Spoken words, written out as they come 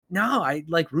no, I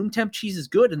like room temp cheese is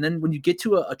good. And then when you get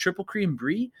to a triple cream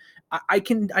brie, I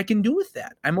can do with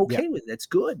that. I'm okay with it. It's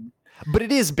good. But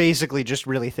it is basically just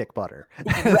really thick butter.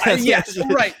 Right, yes,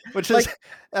 right. Which is,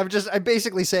 I'm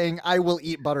basically saying I will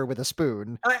eat butter with a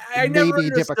spoon. I never maybe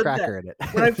dip a understood cracker that. in it.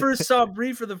 When I first saw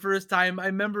brie for the first time, I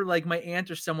remember like my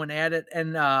aunt or someone had it,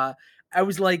 and I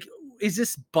was like, "Is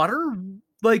this butter?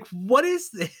 Like, what is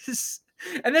this?"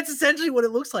 And that's essentially what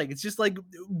it looks like. It's just like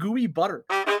gooey butter.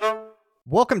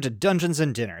 Welcome to Dungeons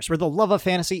and Dinners, where the love of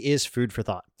fantasy is food for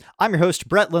thought. I'm your host,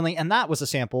 Brett Lindley, and that was a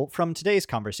sample from today's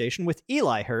conversation with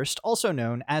Eli Hurst, also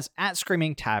known as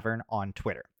 @ScreamingTavern on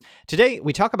Twitter. Today,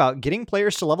 we talk about getting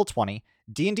players to level 20,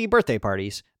 D&D birthday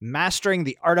parties, mastering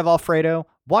the art of Alfredo,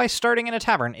 why starting in a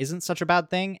tavern isn't such a bad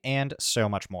thing, and so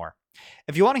much more.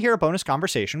 If you want to hear a bonus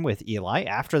conversation with Eli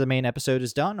after the main episode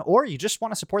is done, or you just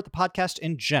want to support the podcast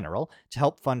in general to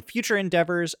help fund future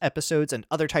endeavors, episodes, and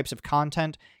other types of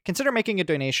content, consider making a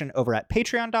donation over at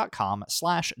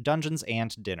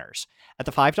patreon.com/dungeonsanddinners. At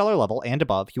the $5 level and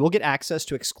above, you will get access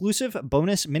to exclusive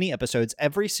bonus mini episodes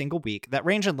every single week that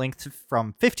range in length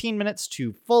from 15 minutes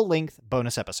to full-length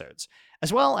bonus episodes,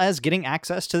 as well as getting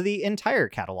access to the entire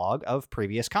catalog of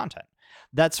previous content.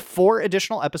 That's 4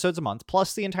 additional episodes a month,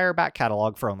 plus the entire back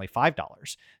catalog for only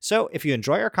 $5. So if you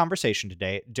enjoy our conversation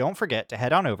today, don't forget to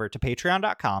head on over to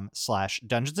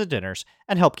patreon.com/dungeonsanddinners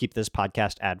and help keep this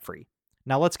podcast ad-free.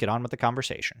 Now let's get on with the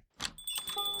conversation.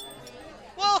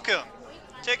 Welcome!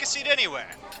 Take a seat anywhere.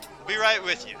 We'll be right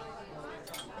with you.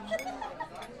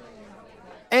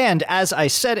 And as I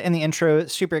said in the intro,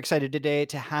 super excited today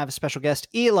to have special guest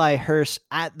Eli Hurst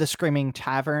at The Screaming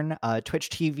Tavern, Twitch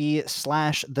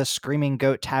TV/The Screaming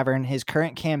Goat Tavern. His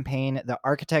current campaign, The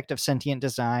Architect of Sentient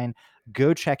Design.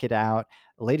 Go check it out.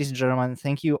 Ladies and gentlemen,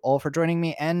 thank you all for joining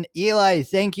me. And Eli,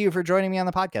 thank you for joining me on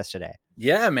the podcast today.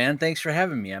 Yeah, man. Thanks for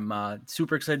having me. I'm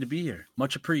super excited to be here.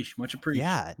 Much appreciate.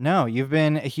 Yeah, no, you've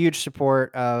been a huge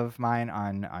support of mine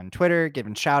on Twitter,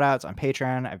 giving shout outs on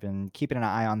Patreon. I've been keeping an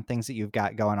eye on things that you've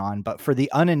got going on. But for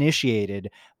the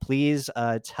uninitiated, please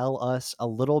tell us a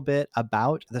little bit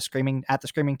about the Screaming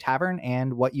Tavern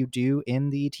and what you do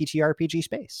in the TTRPG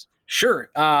space. Sure.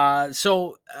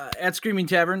 So at Screaming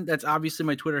Tavern, that's obviously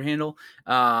my Twitter handle,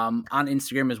 on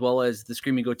Instagram, as well as the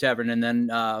Screaming Goat Tavern. And then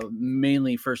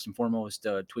mainly, first and foremost,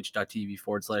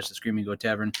 twitch.tv/the Screaming Goat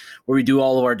Tavern, where we do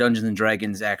all of our Dungeons and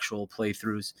Dragons actual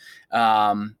playthroughs.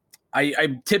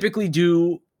 I typically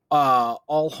do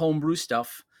all homebrew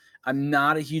stuff. I'm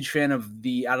not a huge fan of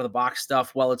the out of the box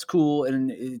stuff. While it's cool and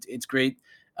it's great,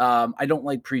 I don't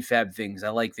like prefab things. I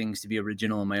like things to be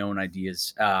original in my own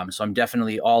ideas. So I'm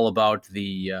definitely all about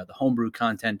the homebrew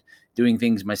content, doing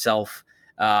things myself.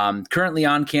 Currently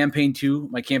on campaign 2.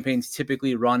 My campaigns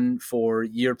typically run for a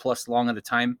year plus long at a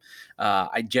time.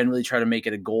 I generally try to make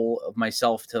it a goal of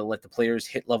myself to let the players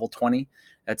hit level 20.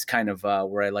 That's kind of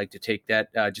where I like to take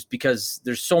that, just because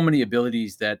there's so many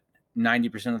abilities that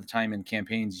 90% of the time in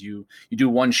campaigns you do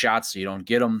one shot, so you don't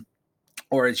get them.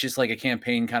 Or it's just like a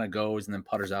campaign kind of goes and then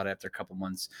putters out after a couple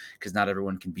months because not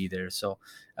everyone can be there. So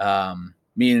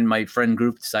me and my friend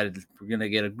group decided we're going to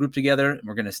get a group together and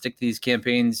we're going to stick to these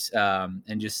campaigns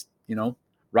and just,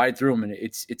 ride through them. And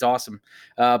it's awesome.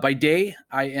 By day,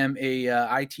 I am a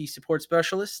IT support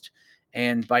specialist.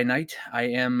 And by night, I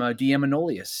am DM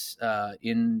Anolius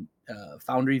in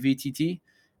Foundry VTT,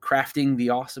 crafting the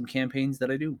awesome campaigns that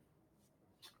I do.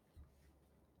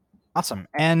 Awesome.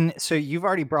 And so you've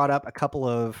already brought up a couple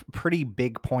of pretty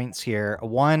big points here.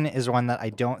 One is one that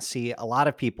I don't see a lot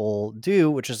of people do,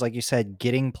 which is, like you said,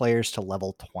 getting players to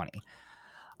level 20.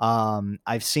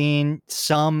 I've seen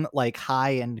some like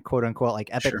high end, quote unquote, like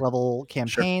epic level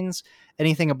campaigns,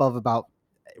 anything above about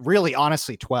really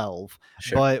honestly 12.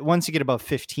 But once you get above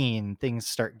 15, things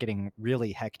start getting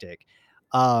really hectic.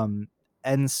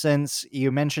 And since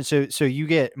you mentioned, so you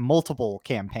get multiple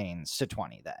campaigns to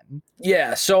 20 then?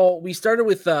 Yeah, so we started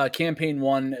with campaign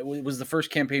 1. It was the first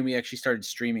campaign we actually started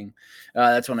streaming.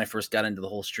 That's when I first got into the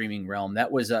whole streaming realm.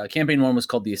 That was campaign 1 was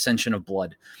called The Ascension of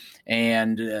Blood.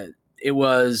 And it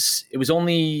was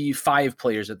only 5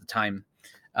 players at the time,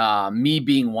 me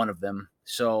being one of them.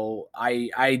 So I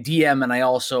DM and I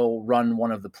also run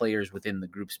one of the players within the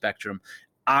group spectrum.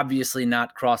 Obviously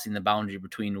not crossing the boundary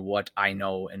between what I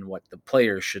know and what the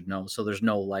players should know. So there's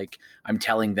no like I'm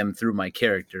telling them through my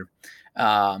character.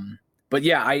 But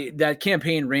yeah, that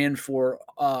campaign ran for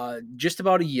just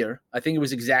about a year. I think it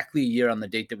was exactly a year on the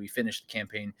date that we finished the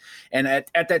campaign. And at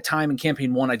that time in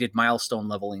campaign 1, I did milestone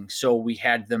leveling. So we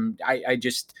had them, I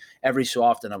just, every so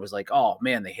often I was like, oh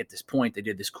man, they hit this point. They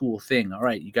did this cool thing. All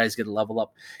right, you guys get to level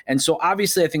up. And so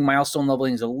obviously I think milestone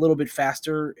leveling is a little bit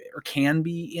faster, or can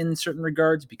be in certain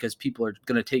regards, because people are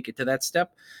going to take it to that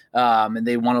step. And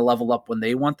they want to level up when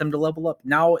they want them to level up.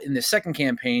 Now in the second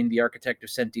campaign, the Architect of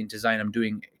Sentient Design, I'm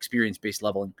doing experience-based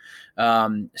leveling.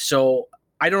 So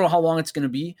I don't know how long it's going to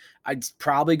be. It's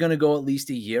probably going to go at least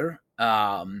a year.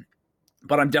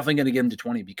 But I'm definitely going to get him to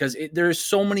 20, because there's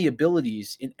so many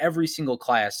abilities in every single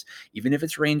class, even if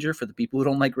it's Ranger, for the people who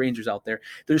don't like Rangers out there.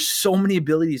 There's so many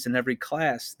abilities in every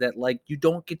class that like you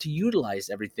don't get to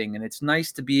utilize everything. And it's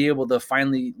nice to be able to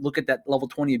finally look at that level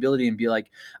 20 ability and be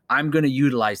like, I'm going to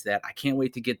utilize that. I can't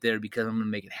wait to get there because I'm going to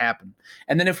make it happen.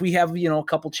 And then if we have, a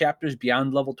couple chapters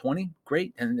beyond level 20,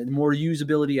 great. And more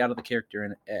usability out of the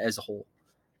character as a whole.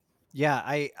 Yeah,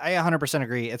 I 100%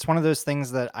 agree. It's one of those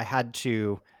things that I had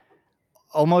to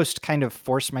almost kind of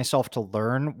force myself to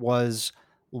learn, was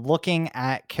looking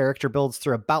at character builds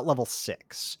through about level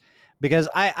 6, because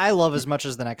I love as much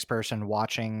as the next person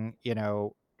watching,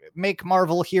 make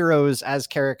Marvel heroes as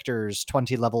characters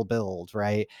 20 level build,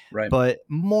 right? Right. But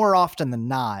more often than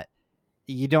not,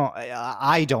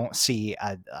 I don't see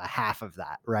a half of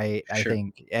that, right? Sure. I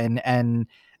think, and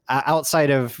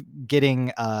outside of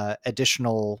getting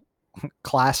additional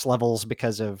class levels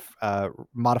because of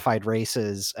modified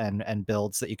races and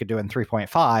builds that you could do in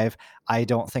 3.5, I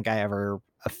don't think I ever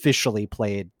officially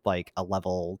played like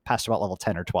past about level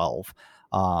 10 or 12.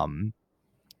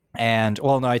 And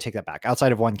well, no, I take that back.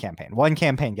 Outside of one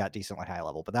campaign got decently high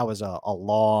level, but that was a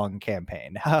long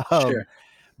campaign. Sure.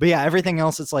 But yeah, everything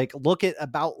else, it's like, look at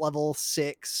about level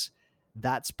 6.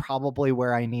 That's probably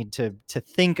where I need to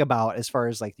think about as far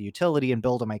as like the utility and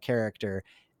build of my character.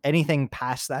 Anything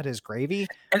past that is gravy.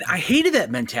 And I hated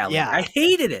that mentality. Yeah. I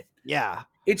hated it. Yeah.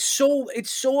 It's so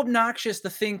obnoxious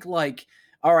to think like,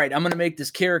 all right, I'm going to make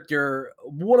this character.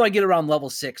 What do I get around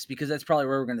level 6? Because that's probably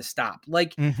where we're going to stop.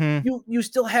 Like you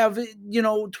still have,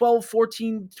 12,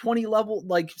 14, 20 level,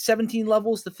 like 17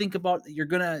 levels to think about that you're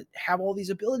going to have all these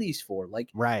abilities for. Like,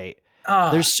 right.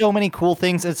 There's so many cool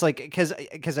things. It's like, because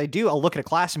I'll look at a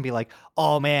class and be like,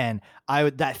 oh man,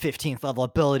 that 15th level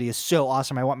ability is so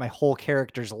awesome. I want my whole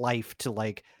character's life to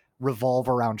like revolve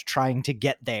around trying to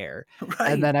get there.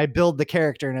 Right. And then I build the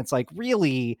character and it's like,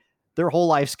 really, their whole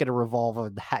life's going to revolve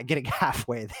on getting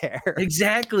halfway there.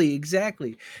 Exactly.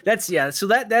 That's So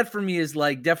that for me is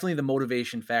like definitely the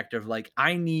motivation factor of like,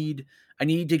 I need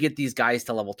to get these guys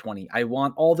to level 20. I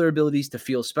want all their abilities to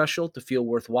feel special, to feel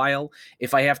worthwhile.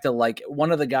 If I have to, like,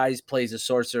 one of the guys plays a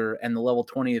sorcerer and the level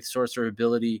 20th sorcerer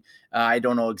ability, I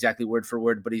don't know exactly word for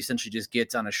word, but he essentially just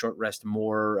gets on a short rest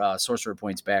more sorcerer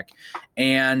points back.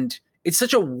 And it's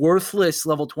such a worthless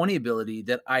level 20 ability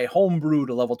that I homebrewed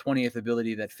a level 20th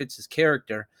ability that fits his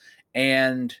character.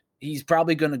 And he's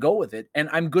probably going to go with it. And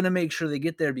I'm going to make sure they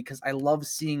get there because I love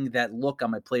seeing that look on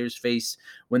my player's face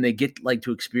when they get like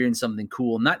to experience something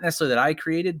cool. Not necessarily that I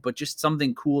created, but just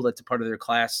something cool that's a part of their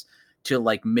class to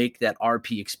like make that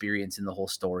RP experience in the whole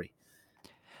story.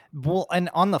 Well, and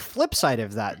on the flip side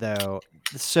of that though,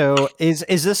 so is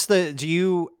this do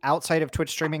you, outside of Twitch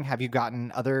streaming, have you gotten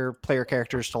other player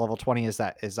characters to level 20? Is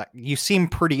that you seem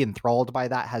pretty enthralled by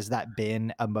that? Has that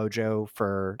been a mojo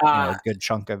for a good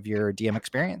chunk of your DM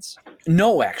experience?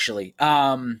 No, actually.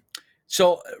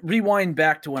 So rewind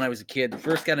back to when I was a kid.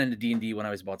 First got into D&D when I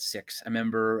was about 6. I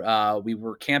remember we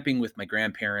were camping with my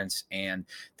grandparents, and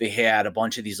they had a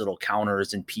bunch of these little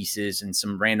counters and pieces and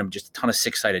some random, just a ton of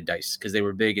 6-sided dice because they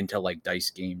were big into like dice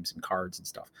games and cards and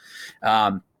stuff.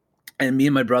 And me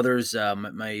and my brothers,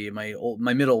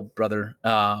 my middle brother,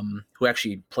 who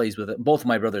actually plays with it. Both of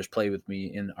my brothers play with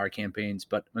me in our campaigns,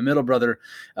 but my middle brother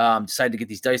decided to get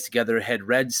these dice together, had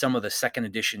read some of the second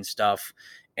edition stuff,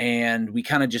 and we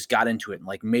kind of just got into it and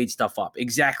like made stuff up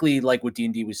exactly like what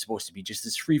D&D was supposed to be, just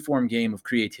this free-form game of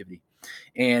creativity.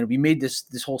 And we made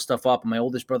this whole stuff up. And my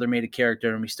oldest brother made a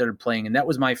character, and we started playing. And that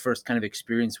was my first kind of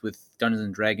experience with Dungeons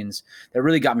and Dragons that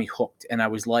really got me hooked. And I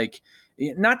was like,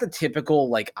 not the typical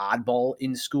like oddball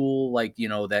in school, like,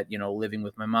 living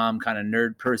with my mom kind of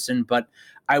nerd person, but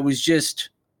I was just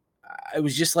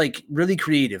like really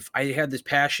creative. I had this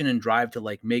passion and drive to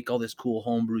like make all this cool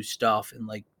homebrew stuff and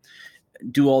like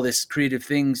do all this creative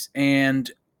things. And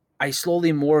I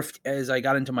slowly morphed as I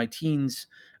got into my teens.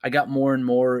 I got more and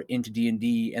more into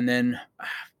D&D. And then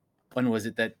when was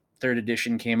it that 3rd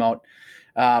edition came out?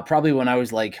 Probably when I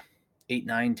was like 8,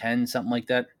 9, 10, something like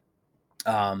that.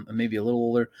 maybe a little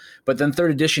older. But then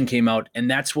third edition came out, and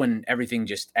that's when everything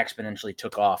just exponentially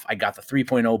took off. I got the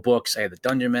 3.0 books. I had the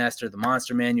Dungeon Master, the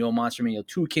Monster Manual. Monster Manual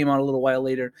 2 came out a little while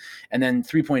later, and then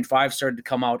 3.5 started to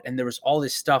come out, and there was all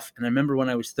this stuff. And I remember when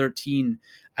I was 13,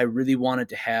 I really wanted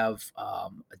to have a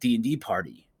D&D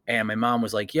party. And my mom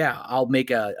was like, yeah, I'll make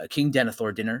a King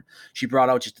Denethor dinner. She brought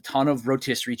out just a ton of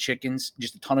rotisserie chickens,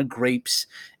 just a ton of grapes,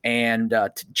 and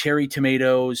cherry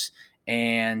tomatoes,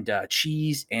 and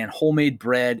cheese and homemade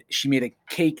bread. She made a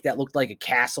cake that looked like a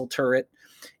castle turret.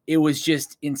 It was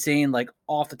just insane, like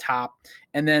off the top.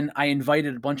 And then I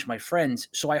invited a bunch of my friends.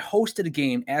 So I hosted a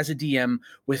game as a DM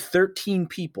with 13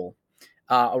 people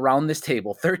around this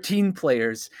table, 13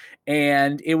 players.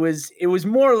 And it was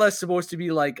more or less supposed to be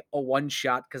like a one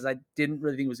shot because I didn't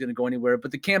really think it was going to go anywhere.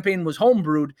 But the campaign was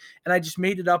homebrewed, and I just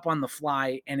made it up on the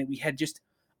fly. And we had just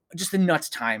a nuts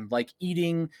time, like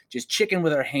eating just chicken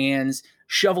with our hands,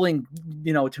 shoveling,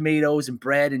 tomatoes and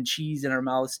bread and cheese in our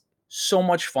mouths. So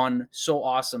much fun, so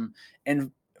awesome.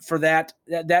 And for that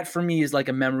for me is like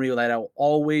a memory that I'll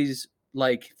always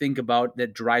like think about,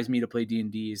 that drives me to play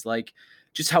D&D, is like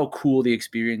just how cool the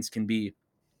experience can be.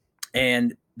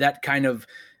 And that kind of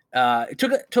it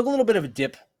took a little bit of a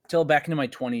dip till back into my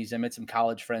 20s. I met some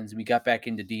college friends, and we got back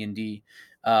into D&D.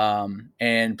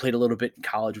 And played a little bit in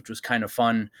college, which was kind of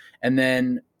fun. And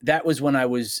then that was when I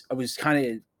was kind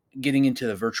of getting into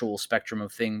the virtual spectrum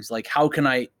of things. Like, how can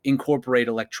I incorporate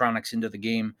electronics into the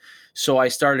game? So I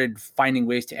started finding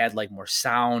ways to add like more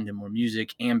sound and more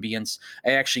music, ambience. I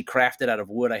actually crafted out of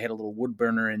wood. I had a little wood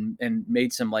burner and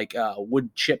made some like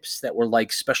wood chips that were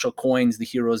like special coins the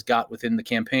heroes got within the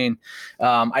campaign.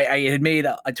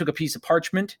 I took a piece of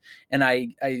parchment, and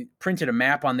I printed a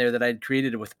map on there that I'd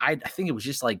created with, I think it was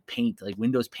just like paint, like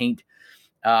Windows Paint.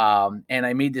 And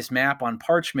I made this map on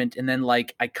parchment, and then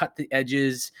like I cut the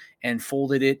edges and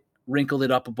folded it, wrinkled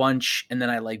it up a bunch, and then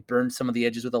I like burned some of the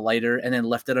edges with a lighter, and then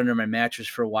left it under my mattress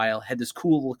for a while. Had this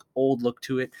cool old look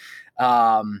to it.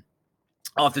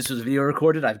 If this was video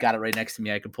recorded, I've got it right next to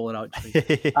me. I could pull it out.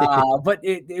 But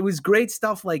it was great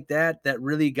stuff like that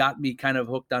really got me kind of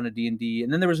hooked on a D&D.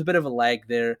 And then there was a bit of a lag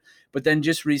there. But then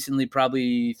just recently,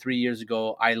 probably 3 years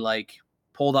ago, I like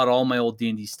pulled out all my old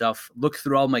D&D stuff, looked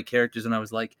through all my characters, and I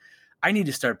was like, I need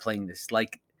to start playing this.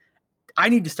 Like, I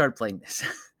need to start playing this.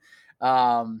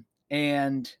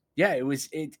 And yeah, it was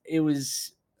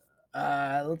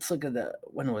let's look at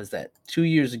when was that? 2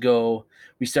 years ago,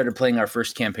 we started playing our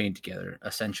first campaign together,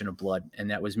 Ascension of Blood.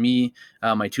 And that was me,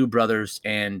 my two brothers,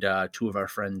 and two of our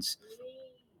friends.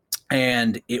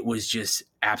 And it was just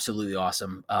absolutely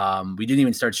awesome. We didn't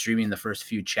even start streaming the first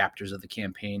few chapters of the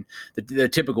campaign. The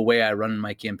typical way I run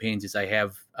my campaigns is I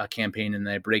have a campaign and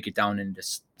I break it down into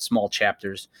small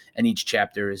chapters, and each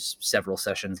chapter is several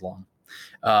sessions long.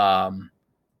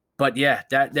 But yeah,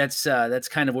 that's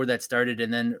kind of where that started.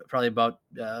 And then probably about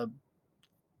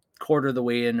quarter of the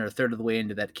way in or a third of the way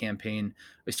into that campaign,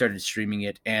 we started streaming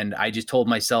it. And I just told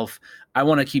myself, I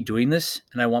want to keep doing this,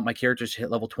 and I want my characters to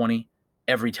hit level 20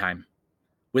 every time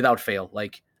without fail.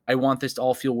 Like, I want this to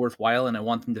all feel worthwhile, and I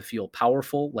want them to feel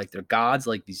powerful, like they're gods,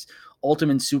 like these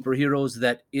ultimate superheroes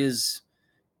that is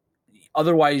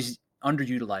otherwise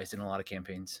underutilized in a lot of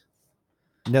campaigns.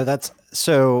 No, that's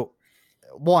so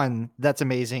one, that's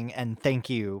amazing, and thank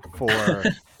you for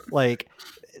like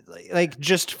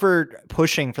just for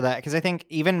pushing for that, because I think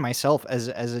even myself as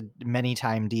a many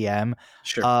time DM,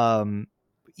 sure,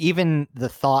 even the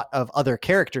thought of other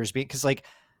characters, because like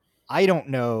I don't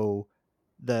know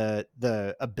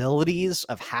the abilities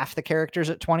of half the characters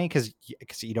at 20 because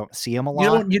you don't see them a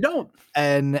lot. You don't.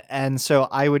 And so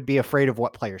I would be afraid of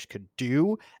what players could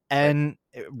do. And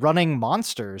running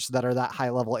monsters that are that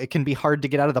high level, it can be hard to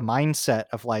get out of the mindset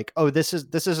of like, oh, this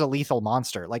is a lethal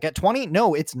monster. Like at 20,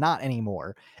 no, it's not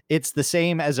anymore. It's the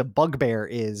same as a bugbear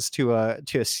is to a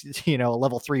a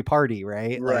level 3 party,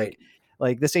 right? Right.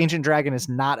 Like this ancient dragon is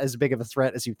not as big of a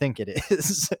threat as you think it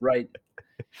is. Right.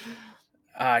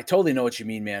 I totally know what you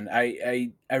mean, man.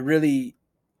 I really,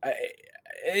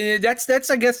 that's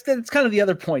I guess that's kind of the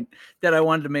other point that I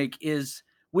wanted to make is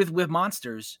with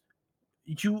monsters.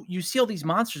 You see all these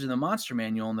monsters in the monster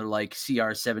manual, and they're like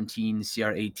CR 17,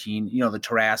 CR 18, the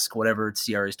Tarrasque, whatever its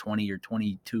CR is 20 or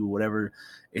 22, whatever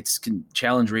its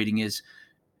challenge rating is.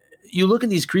 You look at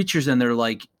these creatures and they're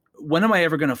like, when am I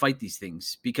ever going to fight these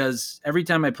things? Because every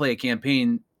time I play a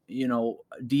campaign,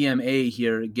 DMA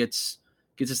here gets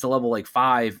us to level like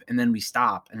 5, and then we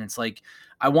stop. And it's like,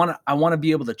 I want to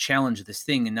be able to challenge this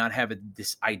thing and not have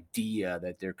this idea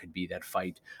that there could be that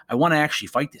fight. I want to actually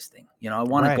fight this thing. I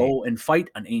want to go and fight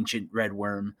an ancient red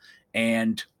worm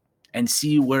and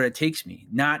see where it takes me.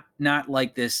 Not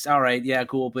like this. All right, yeah,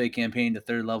 cool. Play a campaign to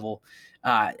 3rd level.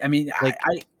 I mean,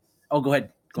 Like- oh, go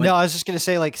ahead. No, I was just gonna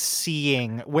say, like,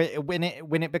 seeing when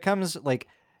it becomes like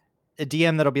a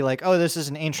DM that'll be like, oh, this is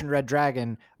an ancient red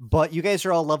dragon, but you guys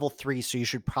are all level 3, so you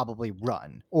should probably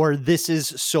run. Or this is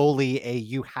solely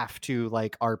you have to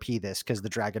like RP this because the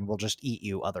dragon will just eat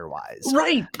you otherwise.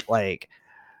 Right. Like,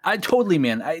 I totally,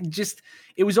 man.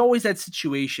 It was always that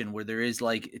situation where there is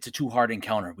like, it's a too hard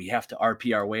encounter. We have to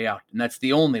RP our way out. And that's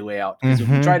the only way out. Because if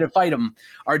we try to fight them,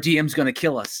 our DM's going to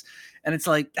kill us. And it's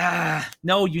like,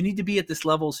 no, you need to be at this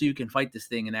level so you can fight this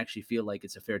thing and actually feel like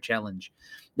it's a fair challenge.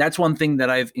 That's one thing that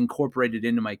I've incorporated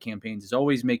into my campaigns, is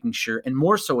always making sure, and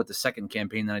more so with the second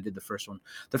campaign than I did the first one.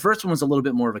 The first one was a little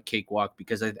bit more of a cakewalk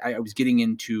because I was getting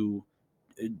into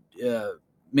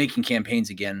making campaigns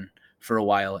again for a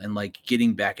while and like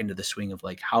getting back into the swing of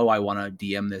like how I want to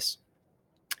DM this.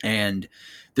 And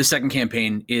the second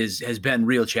campaign has been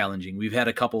real challenging. We've had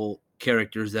a couple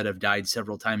characters that have died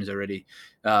several times already.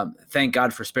 Thank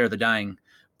God for Spare the Dying,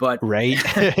 but right.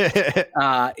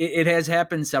 It has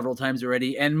happened several times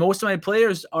already. And most of my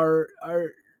players are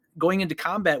going into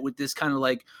combat with this kind of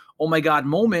like, oh my God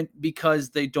moment,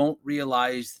 because they don't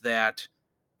realize that,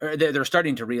 or they're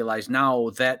starting to realize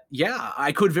now that, yeah,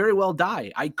 I could very well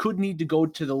die. I could need to go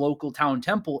to the local town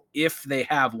temple if they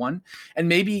have one, and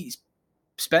maybe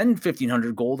spend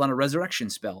 1,500 gold on a resurrection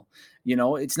spell.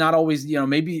 It's not always,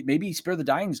 maybe Spare the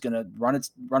Dying is going to run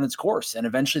its course, and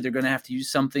eventually they're going to have to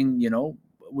use something,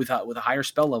 with a higher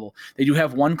spell level. They do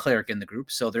have one cleric in the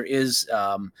group, so there is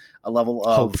a level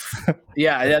of hope.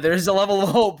 yeah, there's a level of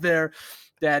hope there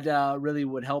that really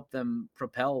would help them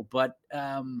propel. But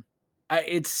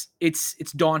it's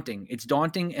daunting. It's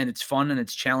daunting, and it's fun, and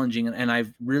it's challenging, and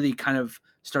I've really kind of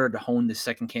started to hone this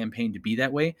second campaign to be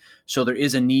that way. So there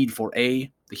is a need for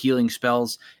A, the healing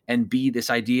spells, and B,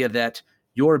 this idea that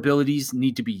your abilities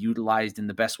need to be utilized in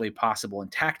the best way possible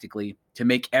and tactically to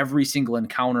make every single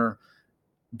encounter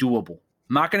doable.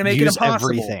 I'm not going to make it impossible,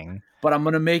 everything, but I'm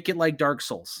going to make it like Dark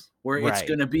Souls, where it's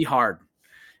going to be hard.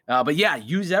 But yeah,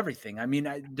 use everything. I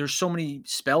mean, there's so many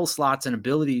spell slots and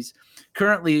abilities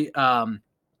currently.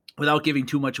 Without giving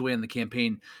too much away in the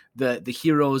campaign, the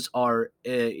heroes are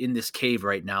in this cave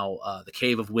right now, the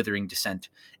Cave of Withering Descent.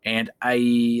 And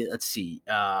let's see.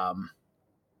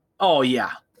 Oh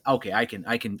yeah. Okay, I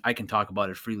can talk about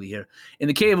it freely here. In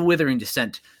the Cave of Withering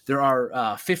Descent, there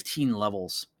are 15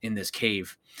 levels in this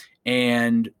cave.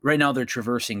 And right now they're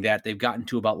traversing that. They've gotten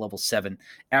to about level 7.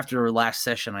 After our last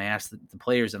session, I asked the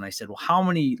players, and I said, well, how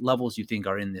many levels do you think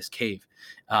are in this cave?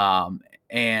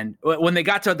 And when they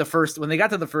got to the first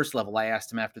level, I asked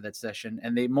them after that session,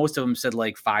 and most of them said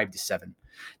like 5 to 7.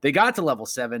 They got to level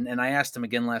 7, and I asked them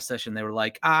again last session. They were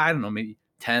like, I don't know, maybe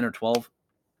 10 or 12.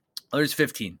 Oh, there's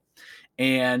 15.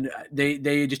 And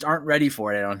they just aren't ready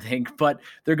for it, I don't think. But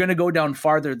they're going to go down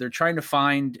farther. They're trying to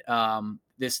find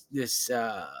this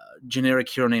generic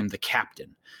hero named the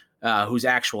Captain, whose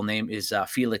actual name is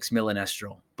Felix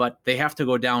Milanestro. But they have to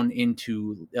go down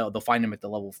into, they'll find him at the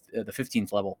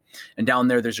 15th level. And down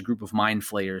there's a group of mind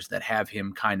flayers that have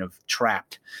him kind of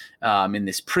trapped in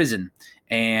this prison.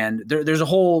 And there's a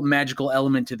whole magical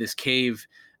element to this cave.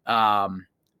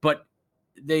 But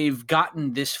they've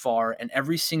gotten this far, and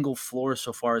every single floor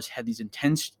so far has had these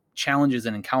intense challenges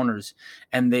and encounters,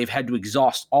 and they've had to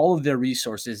exhaust all of their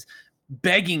resources,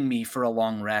 begging me for a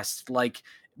long rest, like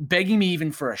begging me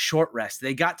even for a short rest.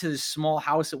 They got to this small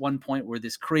house at one point where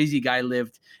this crazy guy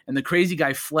lived, and the crazy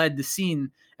guy fled the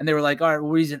scene, and they were like, all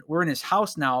right, we're in his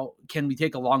house now. Can we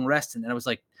take a long rest? And I was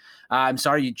like, I'm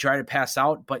sorry, you try to pass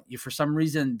out, but for some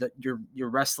reason that you're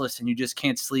restless and you just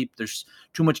can't sleep. There's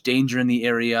too much danger in the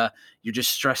area. You're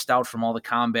just stressed out from all the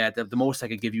combat. The most I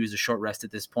could give you is a short rest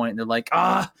at this point. And they're like,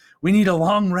 we need a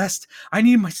long rest. I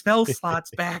need my spell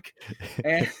slots back.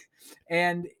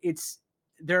 And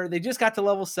they just got to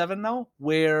level 7 now,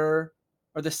 or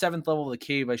the 7th level of the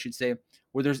cave, I should say,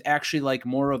 where there's actually like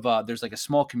more of there's like a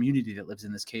small community that lives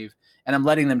in this cave, and I'm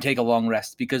letting them take a long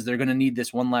rest because they're going to need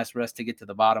this one last rest to get to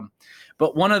the bottom.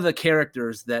 But one of the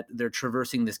characters that they're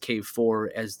traversing this cave for,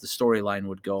 as the storyline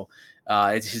would go,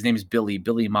 his name is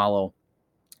Billy Malo.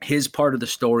 His part of the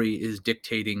story is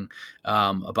dictating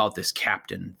about this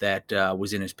captain that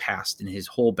was in his past and his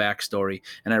whole backstory.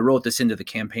 And I wrote this into the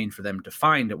campaign for them to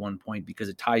find at one point because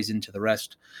it ties into the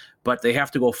rest. But they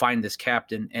have to go find this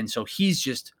captain. And so he's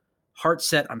just heart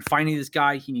set on finding this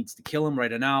guy. He needs to kill him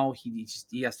right now. He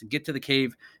has to get to the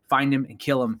cave, find him, and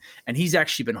kill him. And he's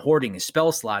actually been hoarding his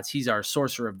spell slots. He's our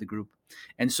sorcerer of the group.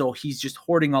 And so he's just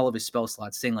hoarding all of his spell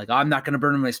slots, saying like, I'm not going to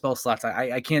burn my spell slots.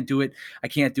 I can't do it. I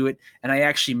can't do it. And I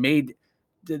actually made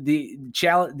the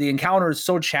encounter is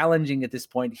so challenging at this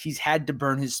point. He's had to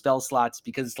burn his spell slots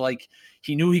because like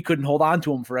he knew he couldn't hold on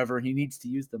to them forever. And he needs to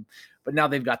use them, but now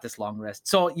they've got this long rest.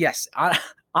 So yes,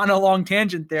 on a long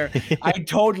tangent there, I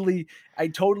totally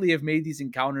have made these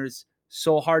encounters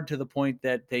so hard to the point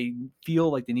that they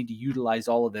feel like they need to utilize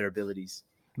all of their abilities.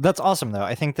 That's awesome, though.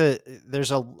 I think that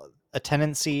there's a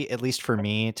tendency, at least for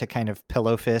me, to kind of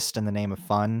pillow fist in the name of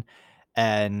fun.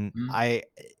 And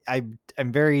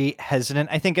I'm very hesitant.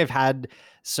 I think I've had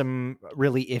some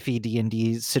really iffy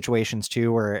D&D situations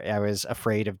too, where I was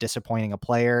afraid of disappointing a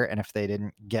player, and if they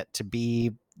didn't get to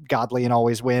be godly and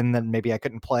always win, then maybe I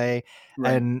couldn't play.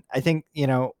 Right. And I think,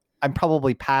 I'm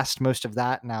probably past most of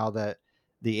that now that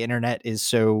the internet is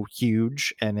so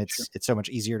huge and it's so much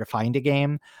easier to find a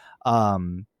game.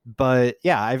 But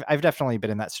yeah, I've definitely been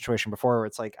in that situation before where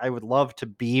it's like, I would love to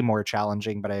be more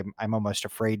challenging, but I'm almost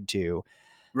afraid to.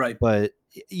 Right. But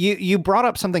you brought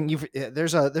up something.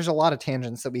 There's a lot of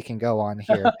tangents that we can go on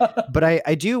here, but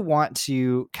I do want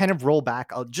to kind of roll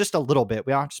back just a little bit.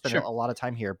 We don't have to spend a lot of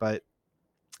time here, but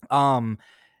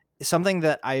something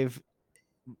that I've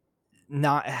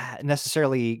not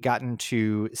necessarily gotten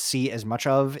to see as much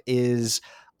of is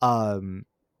I've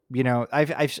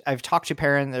talked to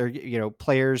parents or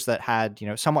players that had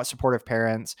somewhat supportive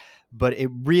parents, but it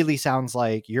really sounds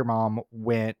like your mom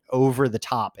went over the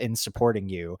top in supporting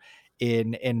you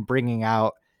in bringing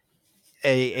out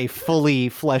a fully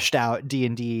fleshed out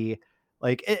D&D,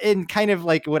 like in kind of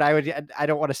like what I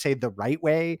don't want to say the right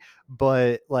way,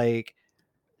 but like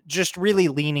just really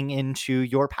leaning into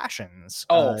your passions.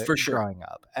 For sure. Growing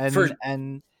up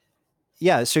and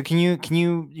yeah. So can you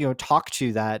talk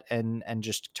to that and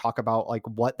just talk about like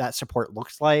what that support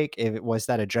looks like? Was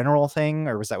that a general thing,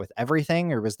 or was that with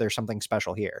everything, or was there something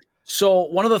special here? So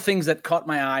one of the things that caught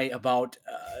my eye about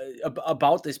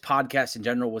this podcast in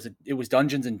general was it was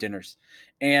Dungeons and Dinners.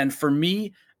 And for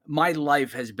me, my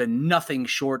life has been nothing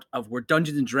short of where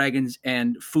Dungeons and Dragons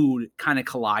and food kind of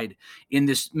collide in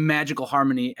this magical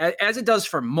harmony, as it does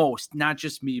for most, not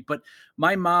just me. But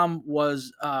my mom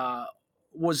was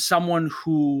someone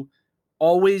who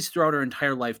always throughout her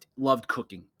entire life loved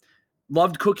cooking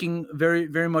very,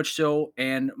 very much so.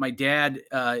 And my dad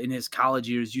in his college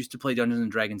years used to play Dungeons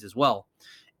and Dragons as well.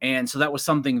 And so that was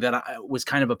something that was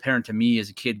kind of apparent to me as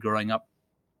a kid growing up.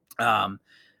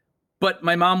 But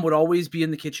my mom would always be in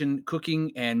the kitchen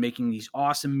cooking and making these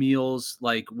awesome meals,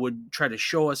 like would try to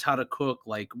show us how to cook,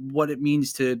 like what it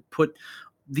means to put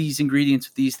these ingredients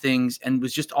with these things, and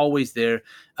was just always there.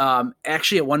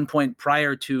 Actually, at one point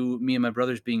prior to me and my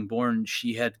brothers being born,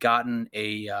 she had gotten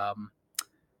a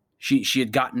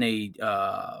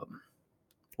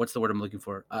what's the word I'm looking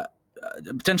for?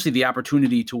 Potentially the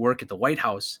opportunity to work at the White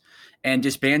House, and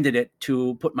disbanded it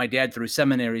to put my dad through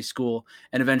seminary school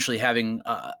and eventually having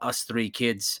us three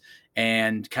kids,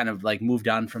 and kind of like moved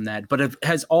on from that. But it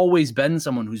has always been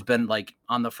someone who's been like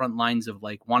on the front lines of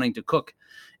like wanting to cook.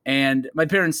 And my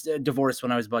parents divorced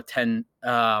when I was about 10.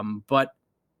 But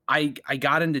I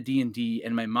got into D&D,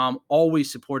 and my mom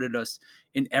always supported us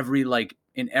in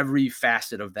every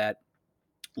facet of that.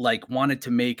 Like wanted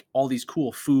to make all these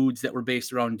cool foods that were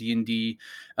based around D&D,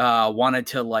 wanted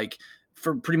to like,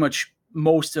 for pretty much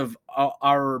most of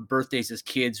our birthdays as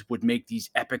kids, would make these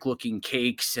epic looking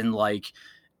cakes. And like,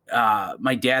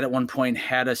 my dad at one point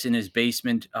had us in his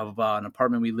basement of an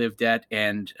apartment we lived at.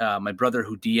 And my brother,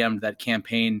 who DM'd that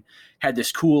campaign, had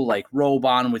this cool like robe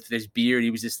on with this beard.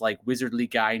 He was this like wizardly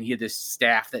guy, and he had this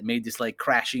staff that made this like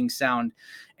crashing sound.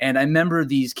 And I remember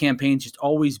these campaigns just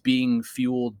always being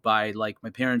fueled by like my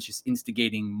parents just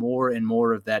instigating more and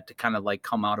more of that to kind of like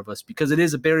come out of us, because it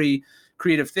is a very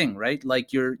creative thing, right?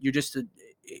 Like you're just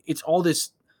it's all this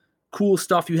cool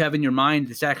stuff you have in your mind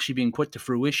that's actually being put to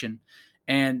fruition.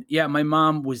 And yeah, my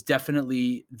mom was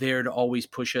definitely there to always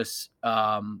push us,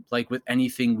 like with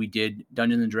anything we did,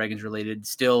 Dungeons and Dragons related.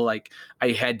 Still, like I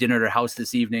had dinner at her house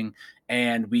this evening,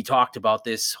 and we talked about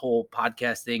this whole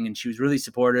podcast thing, and she was really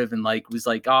supportive and like was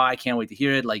like, "Oh, I can't wait to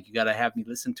hear it. Like you got to have me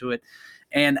listen to it."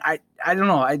 And I don't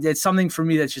know, it's something for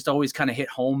me that's just always kind of hit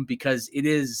home, because it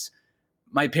is,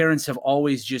 my parents have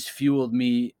always just fueled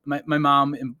me. My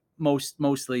mom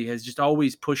mostly has just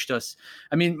always pushed us.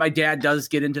 I mean, my dad does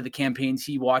get into the campaigns.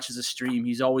 He watches a stream.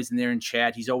 He's always in there in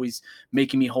chat. He's always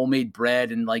making me homemade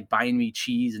bread and like buying me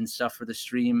cheese and stuff for the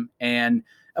stream. And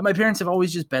my parents have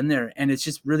always just been there. And it's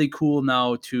just really cool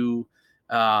now to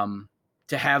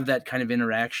have that kind of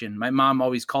interaction. My mom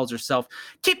always calls herself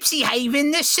Tipsy Haven,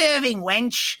 the serving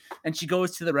wench. And she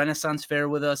goes to the Renaissance Fair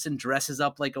with us and dresses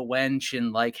up like a wench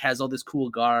and like has all this cool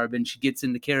garb, and she gets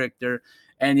into character.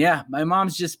 And yeah, my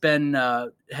mom's just been,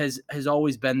 has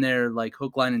always been there, like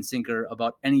hook, line, and sinker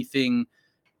about anything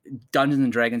Dungeons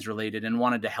and Dragons related and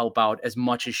wanted to help out as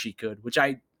much as she could, which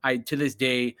I to this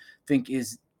day think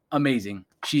is amazing.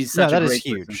 She's such a great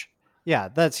huge. person. Yeah,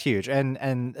 that's huge.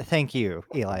 And thank you,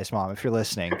 Eli's mom, if you're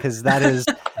listening, because that is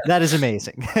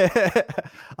amazing.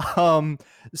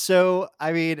 So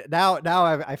I mean, now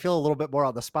I feel a little bit more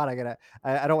on the spot.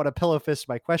 I don't want to pillow fist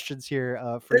my questions here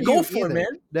for you. Go for it,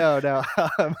 man. No.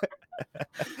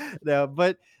 No,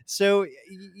 but so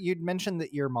you'd mentioned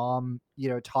that your mom,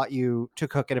 taught you to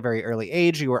cook at a very early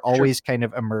age. You were always kind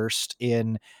of immersed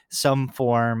in some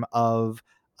form of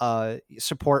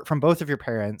support from both of your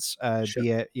parents, be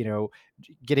it,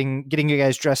 getting you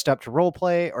guys dressed up to role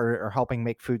play or helping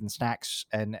make food and snacks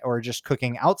or just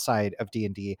cooking outside of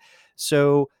D&D.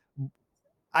 So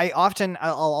I'll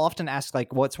often ask,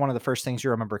 like, what's one of the first things you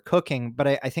remember cooking, but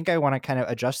I think I want to kind of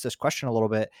adjust this question a little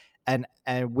bit. And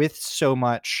with so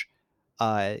much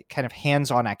kind of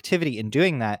hands-on activity in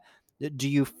doing that, do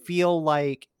you feel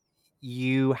like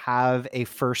you have a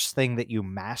first thing that you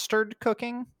mastered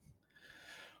cooking?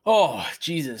 Oh,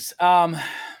 Jesus. Do I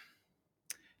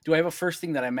have a first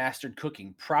thing that I mastered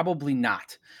cooking? Probably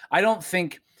not. I don't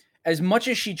think, as much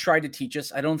as she tried to teach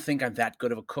us, I don't think I'm that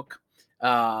good of a cook.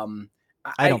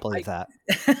 I don't believe that.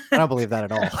 I don't believe that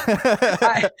at all.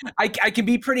 I can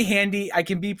be pretty handy. I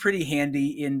can be pretty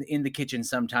handy in the kitchen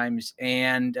sometimes.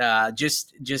 And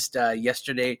just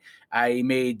yesterday, I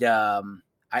made.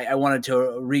 I wanted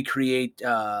to recreate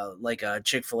like a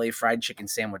Chick-fil-A fried chicken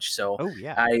sandwich. So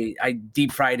I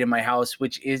deep fried in my house,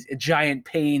 which is a giant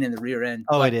pain in the rear end.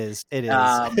 Oh, it is. It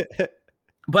is.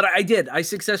 But I did. I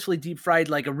successfully deep fried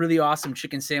like a really awesome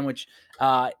chicken sandwich.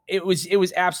 It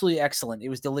was absolutely excellent. It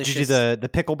was delicious. Did you do the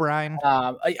pickle brine?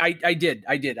 I did.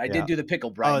 I did do the pickle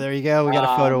brine. Oh, there you go. We got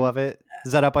a photo of it.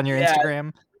 Is that up on your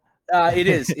Instagram? It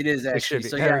is actually.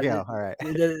 So there we go. All right.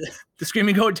 The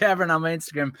Screaming Goat Tavern on my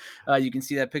Instagram. You can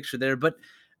see that picture there. But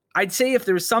I'd say if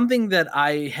there's something that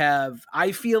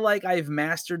I feel like I've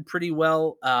mastered pretty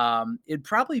well, it'd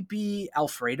probably be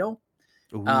Alfredo.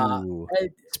 Ooh.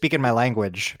 Speaking my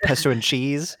language, pesto and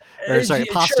cheese, or sorry,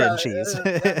 pasta and cheese.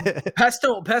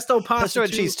 Pesto, pasta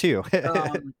and cheese too.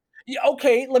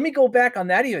 Okay, let me go back on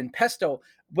that even. Pesto.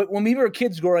 But when we were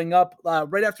kids growing up,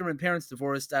 right after my parents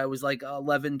divorced, I was like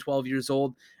 11, 12 years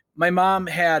old. My mom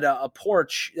had a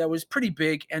porch that was pretty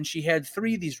big, and she had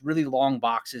 3 of these really long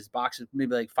boxes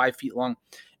maybe like 5 feet long.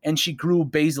 And she grew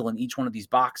basil in each one of these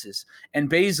boxes. And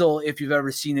basil, if you've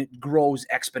ever seen it, grows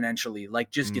exponentially, like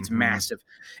just gets massive.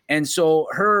 And so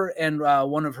her and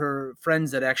one of her friends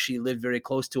that actually lived very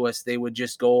close to us, they would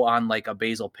just go on like a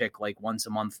basil pick like once a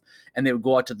month. And they would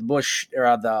go out to the bush or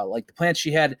the plants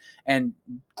she had and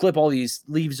clip all these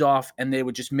leaves off. And they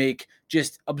would just make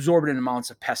just absorbent amounts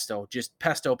of pesto, just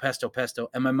pesto.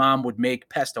 And my mom would make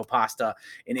pesto pasta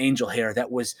in angel hair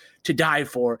that was to die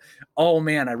for. Oh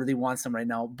man, I really want some right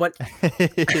now. But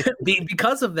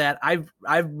because of that, I've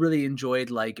really enjoyed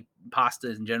like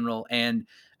pastas in general and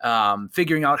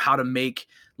figuring out how to make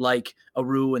like a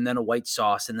roux and then a white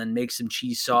sauce and then make some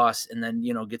cheese sauce and then,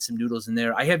 get some noodles in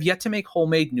there. I have yet to make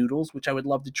homemade noodles, which I would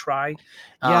love to try.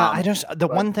 Yeah,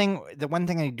 one thing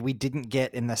we didn't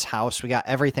get in this house, we got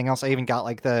everything else. I even got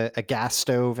like a gas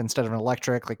stove instead of an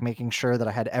electric, like making sure that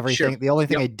I had everything. Sure. The only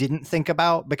thing I didn't think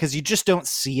about, because you just don't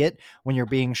see it when you're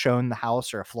being shown the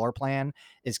house or a floor plan,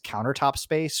 is countertop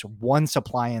space once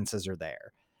appliances are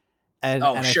there. And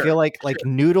I feel like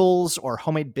noodles or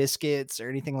homemade biscuits or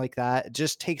anything like that, it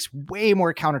just takes way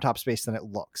more countertop space than it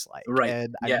looks like. Right.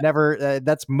 And I've never,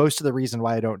 that's most of the reason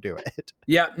why I don't do it.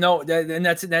 Yeah, no, and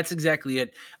that's exactly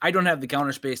it. I don't have the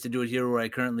counter space to do it here where I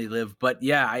currently live, but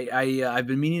yeah, I've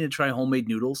been meaning to try homemade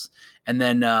noodles and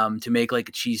then to make like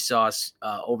a cheese sauce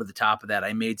over the top of that.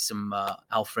 I made some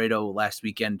Alfredo last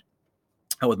weekend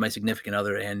with my significant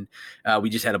other, and we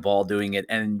just had a ball doing it,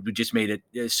 and we just made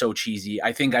it so cheesy.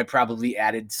 I think I probably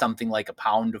added something like a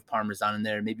pound of Parmesan in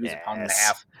there. Maybe it was a pound and a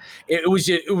half. It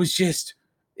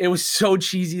was so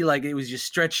cheesy. Like it was just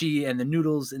stretchy, and the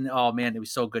noodles, and oh man, it was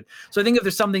so good. So I think if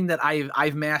there's something that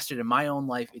I've mastered in my own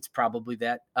life, it's probably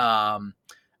that.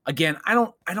 Again, I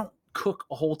don't cook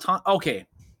a whole ton. Okay.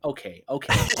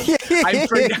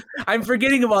 I'm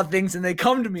forgetting about things and they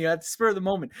come to me at the spur of the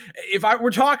moment. If we're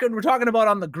talking about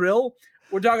on the grill,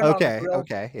 we're talking about on the grill.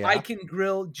 Okay. Yeah. I can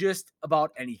grill just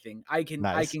about anything. I can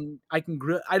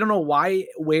grill. I don't know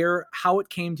how it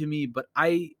came to me, but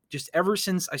I just, ever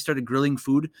since I started grilling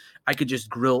food, I could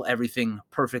just grill everything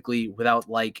perfectly without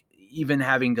like even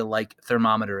having to like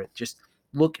thermometer it. Just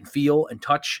look and feel and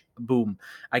touch, boom,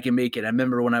 I can make it. I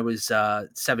remember when I was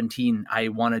 17, I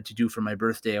wanted to do for my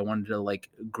birthday, I wanted to like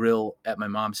grill at my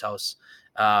mom's house.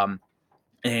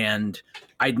 And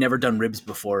I'd never done ribs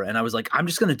before. And I was like, I'm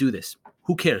just going to do this.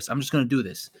 Who cares? I'm just going to do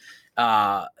this.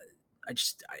 I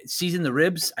seasoned the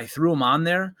ribs. I threw them on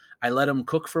there. I let them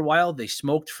cook for a while. They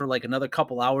smoked for like another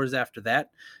couple hours after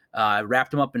that. I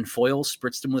wrapped them up in foil,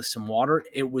 spritzed them with some water.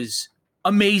 It was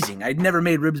amazing. I'd never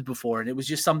made ribs before, and it was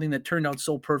just something that turned out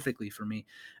so perfectly for me.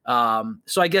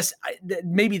 So I guess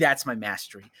maybe that's my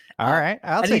mastery. All right,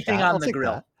 I'll take that. On the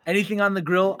grill. Anything on the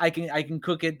grill, I can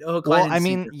cook it. Well, I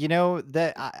mean, you know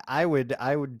that I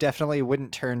would definitely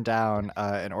wouldn't turn down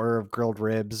an order of grilled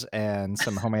ribs and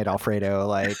some homemade Alfredo.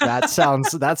 Like that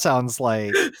sounds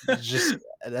like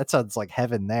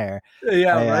heaven there.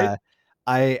 Yeah,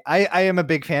 right. I am a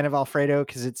big fan of Alfredo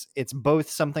because it's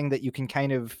both something that you can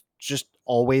kind of just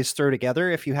always throw together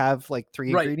if you have like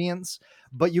three ingredients,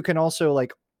 but you can also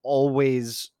like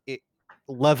always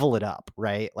level it up,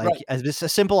 right? Like as a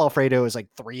simple Alfredo is like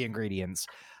 3 ingredients,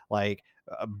 like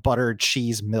butter,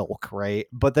 cheese, milk, right?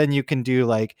 But then you can do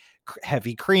like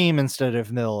heavy cream instead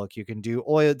of milk. You can do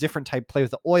oil, different type, play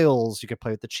with the oils. You could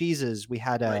play with the cheeses. We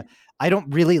had I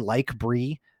don't really like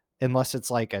brie unless it's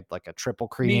like a triple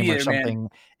cream or something. Man.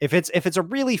 If it's a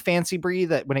really fancy brie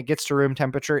that when it gets to room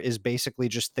temperature is basically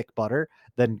just thick butter,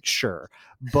 then sure.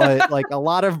 But like a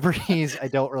lot of bries I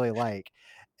don't really like.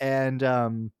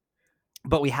 And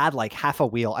but we had like half a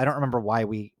wheel. I don't remember why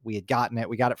we had gotten it.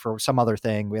 We got it for some other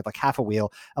thing. We had like half a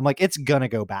wheel. I'm like, it's gonna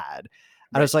go bad.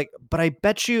 Right. I was like, but I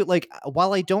bet you, like,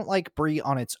 while I don't like brie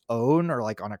on its own or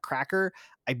like on a cracker,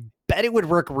 I bet it would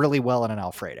work really well in an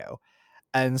Alfredo.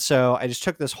 And so I just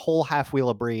took this whole half wheel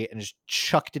of brie and just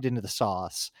chucked it into the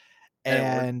sauce.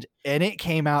 And it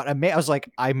came out. I was like,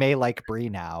 I may like brie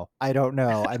now. I don't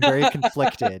know. I'm very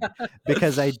conflicted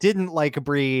because I didn't like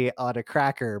brie on a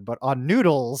cracker, but on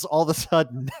noodles, all of a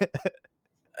sudden.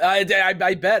 I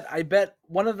bet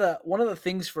one of the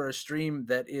things for a stream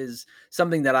that is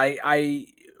something that I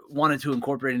wanted to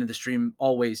incorporate into the stream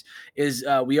always is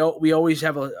we always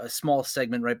have a small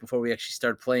segment right before we actually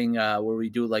start playing where we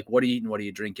do like what are you eating, what are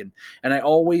you drinking, and I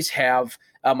always have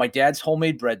my dad's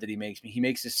homemade bread that he makes me. He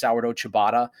makes this sourdough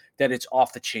ciabatta that it's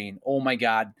off the chain. Oh my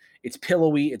god, it's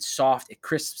pillowy, it's soft, it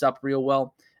crisps up real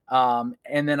well.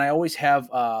 And then I always have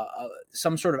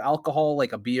some sort of alcohol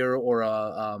like a beer or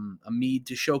a mead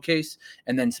to showcase,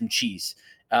 and then some cheese.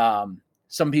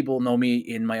 Some people know me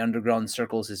in my underground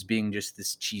circles as being just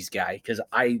this cheese guy because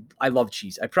I love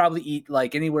cheese. I probably eat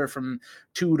like anywhere from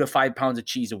 2 to 5 pounds of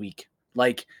cheese a week.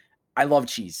 Like I love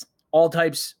cheese, all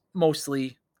types,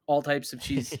 mostly all types of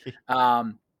cheese.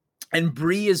 And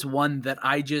brie is one that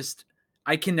I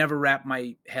can never wrap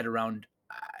my head around.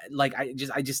 Like I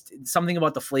just something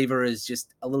about the flavor is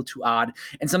just a little too odd,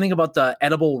 and something about the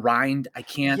edible rind I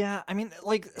can't. Yeah, I mean,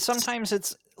 like sometimes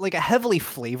it's like a heavily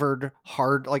flavored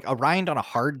hard, like a rind on a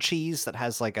hard cheese that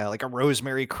has like a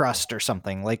rosemary crust or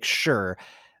something. Like sure,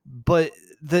 but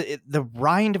the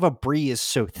rind of a brie is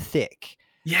so thick.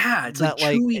 Yeah, it's like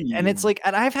chewy. And it's like,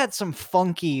 and I've had some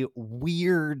funky,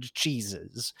 weird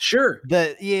cheeses. Sure.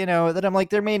 That, you know, that I'm like,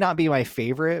 there may not be my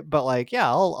favorite, but like, yeah,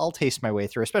 I'll taste my way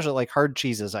through, especially like hard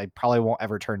cheeses. I probably won't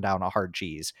ever turn down a hard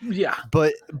cheese. Yeah.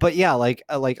 But yeah, like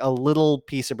a little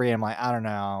piece of brie, I'm like, I don't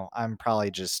know. I'm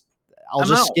probably just, I'll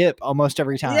skip almost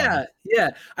every time. Yeah.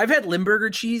 I've had Limburger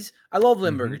cheese. I love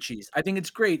Limburger cheese. I think it's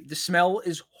great. The smell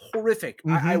is horrific.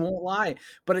 I won't lie,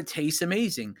 but it tastes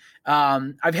amazing.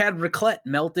 I've had raclette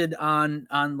melted on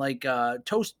like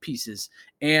toast pieces,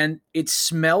 and it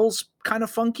smells kind of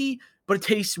funky, but it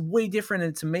tastes way different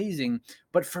and it's amazing.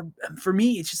 But for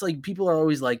me, it's just like people are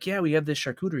always like, yeah, we have this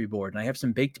charcuterie board and I have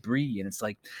some baked brie, and it's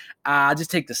like,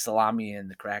 just take the salami and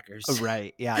the crackers.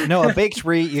 Right. Yeah. No, a baked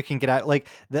brie you can get out like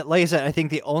that. Like I said, I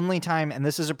think the only time, and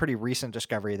this is a pretty recent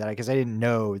discovery because I didn't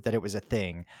know that it was a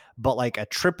thing, but like a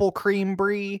triple cream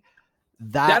brie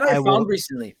that I found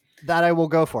recently. That I will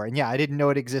go for. And yeah, I didn't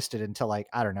know it existed until like,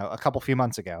 I don't know, a few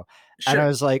months ago. Sure. And I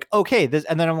was like, okay,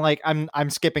 and then I'm like, I'm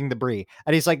skipping the brie.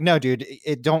 And he's like, no, dude,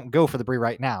 don't go for the brie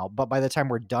right now. But by the time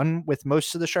we're done with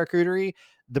most of the charcuterie,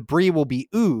 the brie will be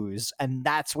ooze. And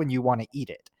that's when you want to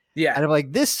eat it. Yeah. And I'm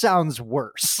like, this sounds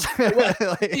worse.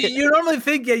 Like, you normally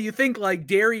think, you think like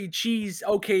dairy cheese.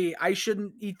 Okay, I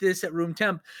shouldn't eat this at room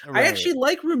temp. Right. I actually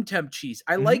like room temp cheese.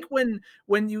 I like when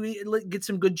you get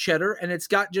some good cheddar and it's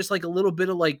got just like a little bit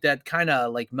of like that kind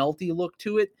of like melty look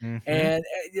to it. And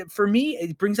for me,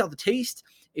 it brings out the taste.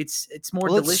 It's more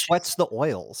delicious. It sweats the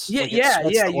oils. Yeah,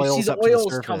 like you see the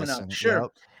oils coming up. Sure.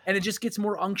 Yep. And it just gets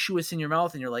more unctuous in your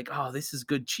mouth, and you're like, "Oh, this is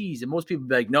good cheese." And most people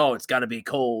be like, "No, it's got to be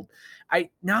cold." I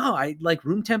like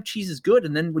room temp cheese is good.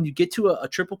 And then when you get to a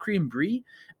triple cream brie,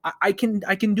 I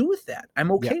can do with that.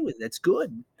 I'm okay Yeah. with it. It's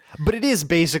good. But it is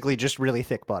basically just really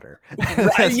thick butter.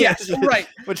 Right, yes, right.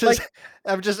 Which Like,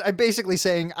 is, I'm basically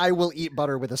saying I will eat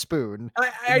butter with a spoon.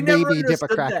 I never Maybe dip a understood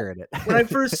that. cracker in it. When I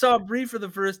first saw Brie for the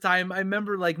first time, I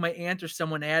remember like my aunt or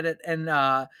someone had it, and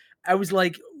I was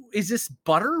like, "Is this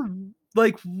butter?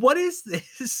 Like, what is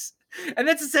this?" And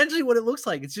that's essentially what it looks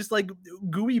like. It's just like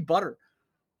gooey butter.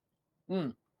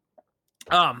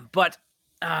 But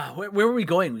where were we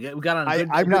going? We got on.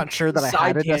 I'm not sure that I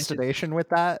had a tangent. destination with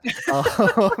that.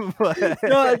 But,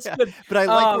 No, it's good. But I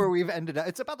like where we've ended up.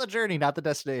 It's about the journey, not the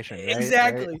destination. Right?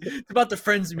 Exactly. Right? It's about the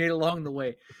friends we made along the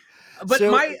way. But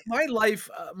So-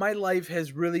 my life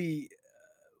has really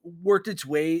worked its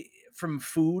way from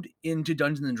food into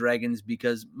Dungeons and Dragons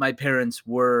because my parents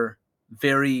were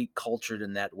very cultured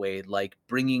in that way, like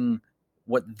bringing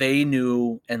what they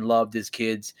knew and loved as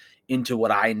kids into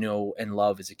what I know and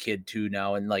love as a kid too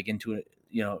now, and like into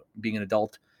being an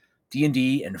adult.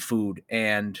 D&D and food.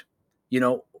 And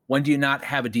when do you not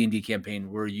have a D&D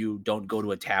campaign where you don't go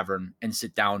to a tavern and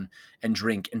sit down and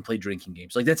drink and play drinking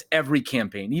games? Like, that's every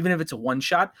campaign. Even if it's a one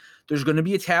shot, there's going to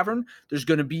be a tavern, there's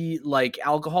going to be like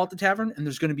alcohol at the tavern, and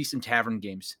there's going to be some tavern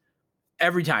games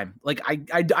every time. Like,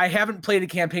 I haven't played a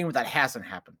campaign where that hasn't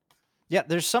happened. Yeah,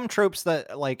 there's some tropes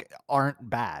that like aren't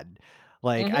bad.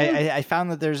 Like I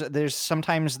found that there's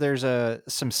sometimes there's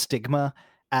some stigma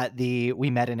at the we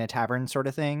met in a tavern sort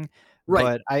of thing.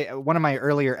 Right. But one of my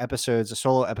earlier episodes, a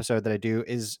solo episode that I do,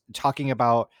 is talking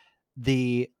about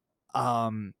the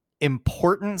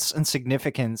importance and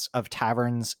significance of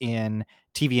taverns in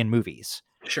TV and movies.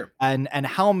 Sure. And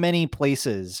how many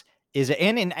places is it,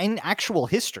 and in actual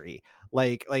history,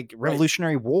 like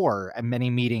Revolutionary War, and many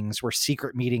meetings were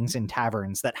secret meetings in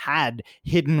taverns that had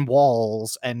hidden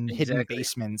walls and hidden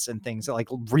basements and things, like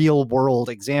real world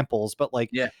examples. But like,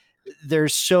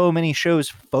 there's so many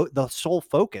shows. The sole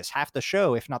focus, half the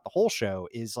show, if not the whole show,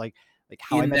 is like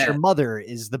How I Met Your Mother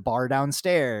is the bar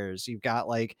downstairs. You've got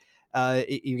like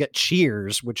you get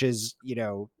Cheers, which is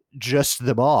just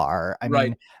the bar. I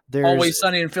mean, there's Always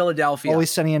Sunny in Philadelphia.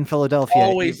 Always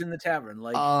in the tavern.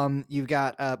 Like, you've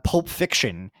got Pulp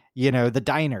Fiction, the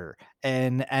diner,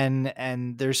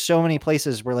 and there's so many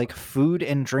places where like food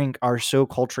and drink are so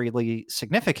culturally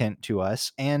significant to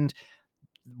us, and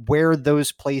where there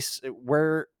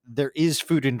is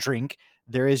food and drink,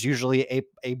 there is usually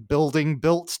a building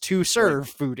built to serve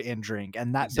food and drink,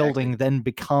 and that building then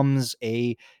becomes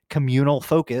a communal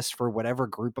focus for whatever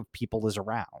group of people is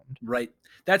around. Right.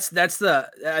 That's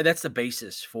the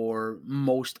basis for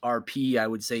most RP. I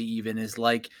would say even is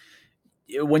like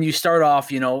when you start off,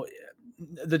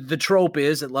 the trope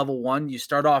is at level 1, you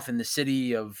start off in the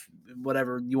city of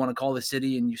whatever you want to call the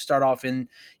city, and you start off in,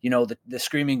 the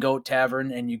Screaming Goat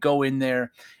Tavern, and you go in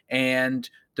there and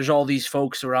there's all these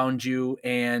folks around you,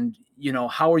 and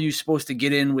how are you supposed to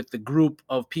get in with the group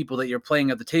of people that you're playing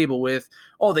at the table with?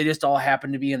 Oh, they just all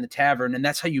happen to be in the tavern, and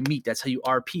that's how you meet. That's how you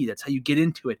RP. That's how you get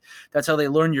into it. That's how they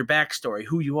learn your backstory,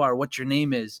 who you are, what your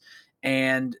name is.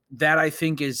 And that, I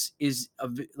think, is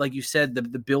like you said, the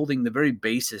building, the very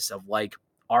basis of like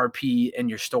RP and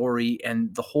your story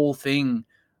and the whole thing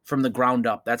from the ground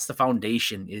up. That's the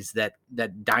foundation, is that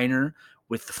diner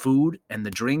with the food and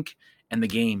the drink and the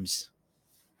games.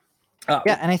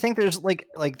 Yeah, and I think there's like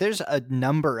there's a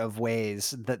number of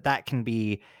ways that can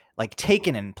be like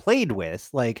taken and played with.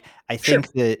 Like, I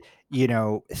think that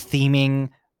theming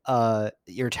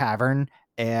your tavern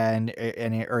and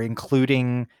or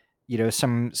including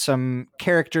some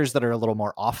characters that are a little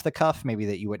more off the cuff, maybe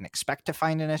that you wouldn't expect to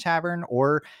find in a tavern,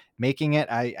 or making it.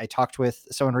 I talked with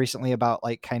someone recently about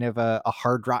like kind of a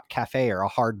hard rock cafe or a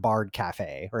hard barred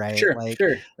cafe, right? Sure.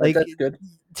 Like, that's good.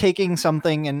 Taking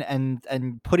something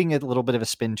and putting a little bit of a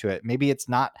spin to it. Maybe it's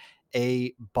not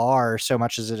a bar so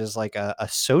much as it is like a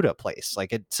soda place.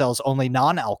 Like, it sells only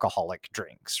non-alcoholic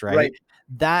drinks, right?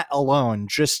 That alone,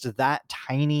 just that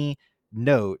tiny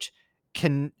note,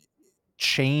 can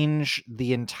change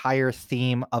the entire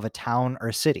theme of a town or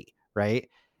a city, right?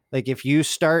 Like, if you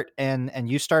start and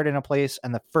you start in a place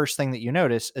and the first thing that you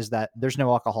notice is that there's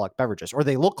no alcoholic beverages, or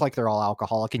they look like they're all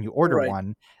alcoholic, and you order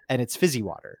one and it's fizzy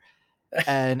water.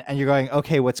 and you're going,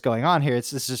 okay, what's going on here?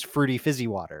 This is fruity fizzy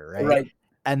water, right?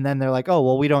 And then they're like, oh,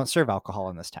 well, we don't serve alcohol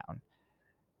in this town.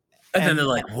 And then they're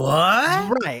like,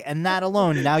 what? Right. And that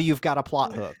alone, now you've got a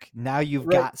plot hook. Now you've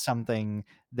got something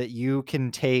that you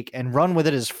can take and run with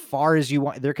it as far as you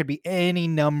want. There could be any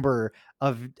number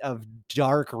of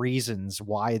dark reasons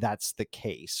why that's the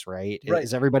case, right? Right.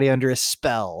 Is everybody under a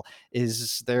spell?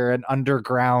 Is there an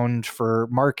underground for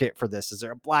market for this? Is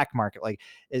there a black market? Like,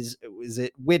 is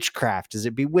it witchcraft? Is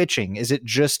it bewitching? Is it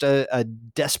just a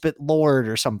despot lord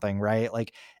or something, right?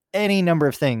 Like, any number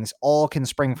of things all can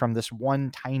spring from this one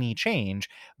tiny change,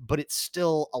 but it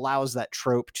still allows that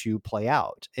trope to play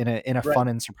out in a Right. fun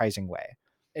and surprising way.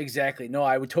 Exactly. No,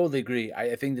 I would totally agree.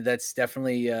 I think that that's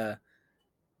definitely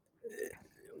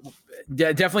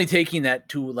definitely taking that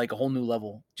to like a whole new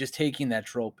level, just taking that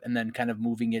trope and then kind of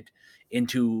moving it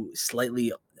into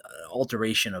slightly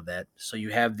alteration of that. So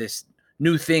you have this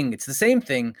new thing. It's the same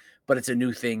thing, but it's a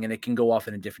new thing and it can go off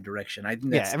in a different direction. I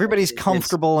think that's Everybody's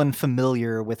comfortable and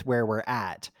familiar with where we're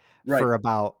at for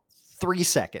about 3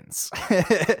 seconds.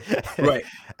 Right.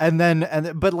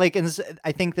 But like,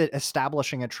 I think that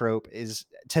establishing a trope is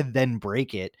to then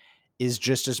break it is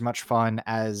just as much fun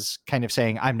as kind of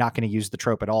saying, I'm not going to use the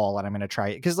trope at all. And I'm going to try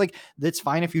it. Because like, it's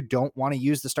fine if you don't want to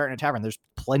use the start in a tavern. There's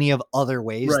plenty of other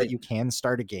ways that you can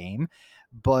start a game.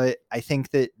 But I think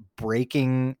that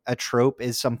breaking a trope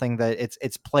is something that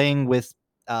it's playing with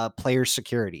players'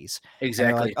 securities.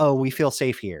 Exactly. Like, oh, we feel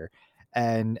safe here.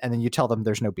 And then you tell them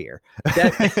there's no beer.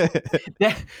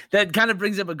 That kind of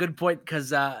brings up a good point,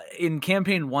 because in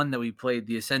campaign 1 that we played,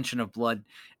 the Ascension of Blood,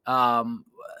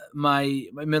 my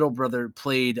middle brother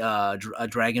played a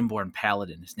Dragonborn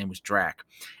Paladin. His name was Drac.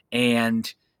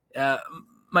 And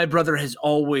my brother has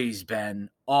always been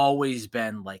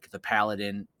like the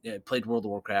Paladin. Played World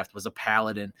of Warcraft, was a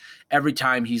Paladin. Every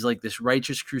time he's like this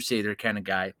righteous crusader kind of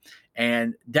guy.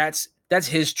 And that's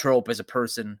his trope as a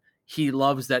person. He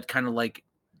loves that kind of like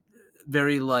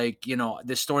very like,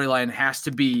 the storyline has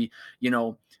to be,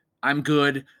 I'm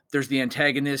good. There's the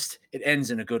antagonist. It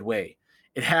ends in a good way.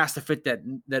 It has to fit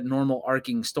that normal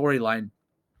arcing storyline.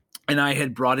 And I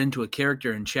had brought into a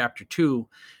character in chapter 2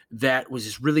 that was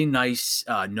this really nice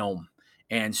gnome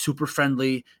and super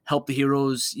friendly, helped the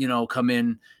heroes, come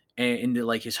in and into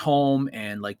like his home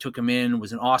and like took him in,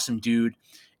 was an awesome dude,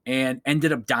 and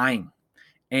ended up dying.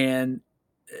 And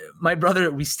my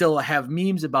brother, we still have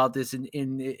memes about this. And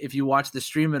if you watch the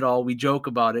stream at all, we joke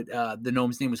about it. The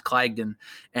gnome's name was Clagden,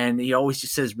 and he always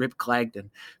just says "Rip Clagden,"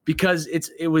 because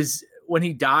it was when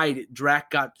he died,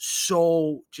 Drac got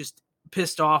so just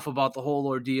pissed off about the whole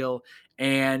ordeal.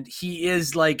 And he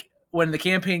is like, when the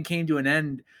campaign came to an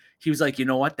end, he was like, you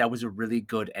know what? That was a really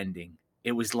good ending.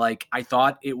 It was like, I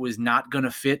thought it was not going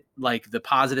to fit like the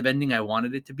positive ending I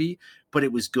wanted it to be, but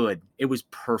it was good. It was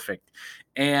perfect.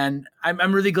 And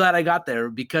I'm really glad I got there,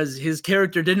 because his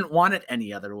character didn't want it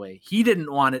any other way. He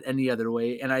didn't want it any other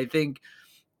way. And I think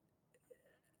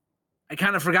I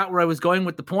kind of forgot where I was going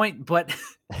with the point, but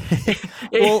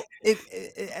well,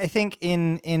 I think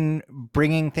in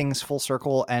bringing things full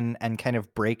circle and kind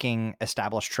of breaking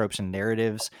established tropes and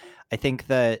narratives, I think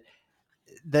that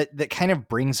kind of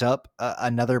brings up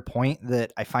another point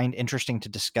that I find interesting to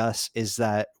discuss, is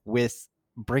that with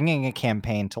bringing a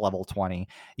campaign to level 20,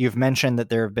 you've mentioned that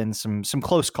there have been some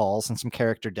close calls and some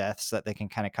character deaths that they can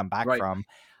kind of come back from.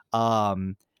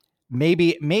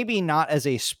 Maybe not as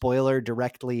a spoiler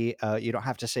directly. You don't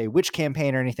have to say which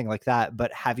campaign or anything like that,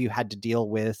 but have you had to deal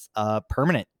with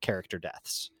permanent character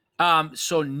deaths?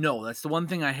 So no, that's the one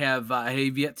thing I have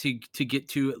yet to get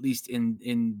to, at least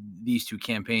in these 2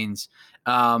 campaigns.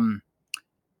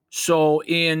 So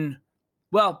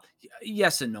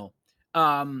yes and no.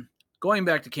 Going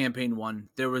back to campaign 1,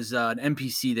 there was an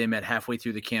NPC they met halfway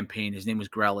through the campaign. His name was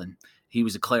Grellin. He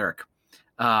was a cleric.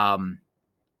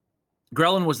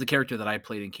 Grellin was the character that I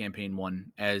played in campaign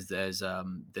 1 as the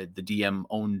DM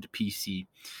owned PC.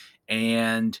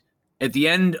 And at the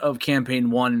end of campaign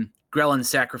 1, Grellin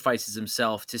sacrifices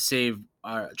himself to save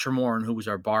Tremorn, who was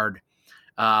our bard,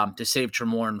 to save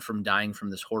Tremorn from dying from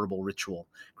this horrible ritual.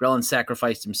 Grellin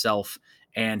sacrificed himself,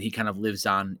 and he kind of lives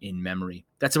on in memory.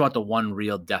 That's about the one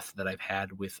real death that I've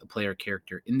had with a player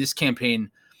character. In this campaign,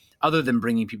 other than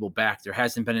bringing people back, there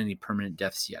hasn't been any permanent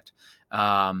deaths yet.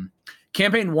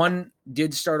 Campaign 1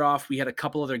 did start off. We had a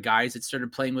couple other guys that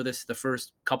started playing with us the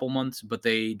first couple months, but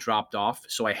they dropped off,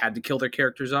 so I had to kill their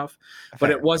characters off. Fair.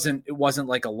 But it wasn't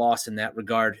like a loss in that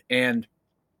regard. And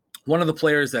one of the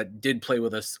players that did play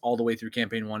with us all the way through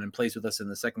campaign 1 and plays with us in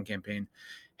the second campaign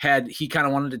he kind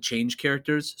of wanted to change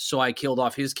characters, so I killed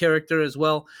off his character as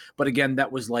well. But again,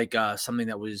 that was like something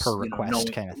that was per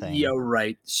request kind of thing. Yeah,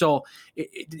 right. So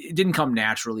it didn't come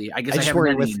naturally. I guess I haven't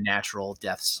had any natural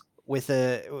deaths. With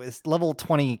level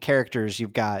 20 characters,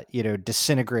 you've got,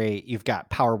 disintegrate, you've got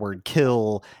power word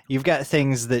kill, you've got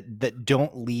things that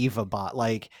don't leave a bot.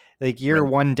 Like you're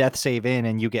one death save in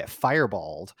and you get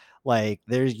fireballed. Like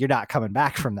you're not coming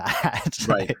back from that.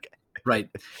 Right. Right.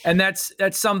 And that's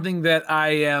something that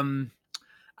I am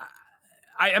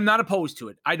not opposed to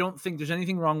it. I don't think there's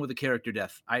anything wrong with a character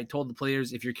death. I told the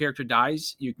players, if your character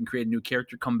dies, you can create a new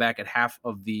character, come back at half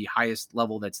of the highest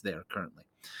level that's there currently.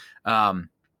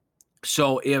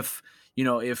 So if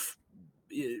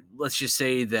let's just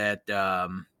say that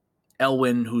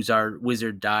Elwyn, who's our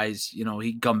wizard, dies,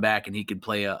 he'd come back and he could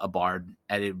play a bard,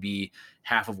 and it'd be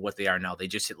half of what they are now. They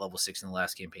just hit level 6 in the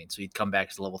last campaign, so he'd come back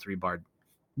as a level 3 bard,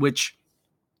 which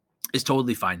is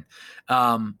totally fine.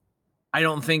 I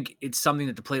don't think it's something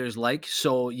that the players like.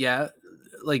 So yeah,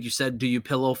 like you said, do you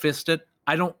pillow fist it?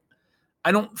 I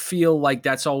don't feel like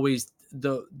that's always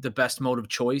the best mode of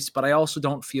choice, but I also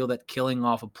don't feel that killing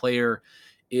off a player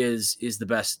is the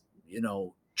best,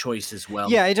 choice as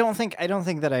well. Yeah, I don't think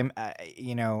that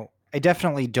I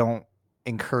definitely don't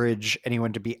encourage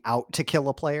anyone to be out to kill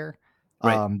a player.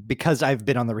 Right. Because I've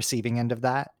been on the receiving end of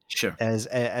that. Sure.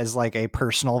 As like a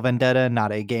personal vendetta,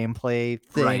 not a gameplay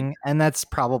thing. Right. And that's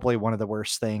probably one of the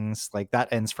worst things. Like,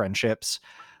 that ends friendships.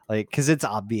 Like, because it's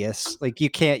obvious. Like, you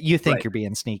think Right. you're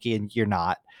being sneaky and you're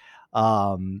not.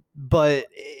 But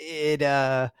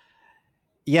it's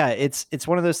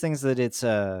one of those things that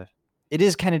it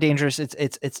is kind of dangerous.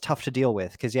 It's tough to deal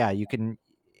with, because you can,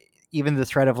 even the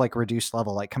threat of like reduced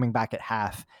level, like coming back at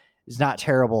half is not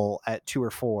terrible at 2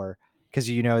 or 4, because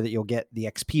that you'll get the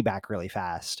XP back really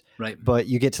fast. Right. But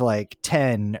you get to like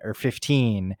 10 or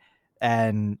 15,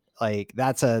 and like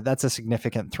that's a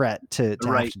significant threat to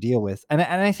Right. have to deal with. And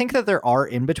I think that there are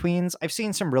in betweens. I've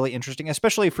seen some really interesting,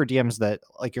 especially for DMs that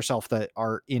like yourself that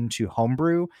are into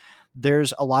homebrew.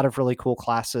 There's a lot of really cool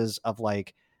classes of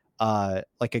like a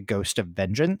Ghost of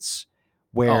Vengeance,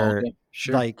 where okay.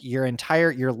 Sure. like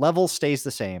your level stays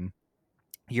the same,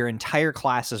 your entire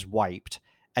class is wiped,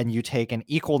 and you take an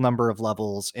equal number of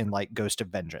levels in like Ghost of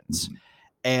Vengeance,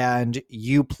 and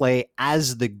you play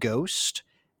as the ghost,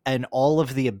 and all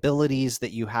of the abilities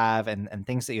that you have and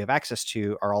things that you have access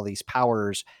to are all these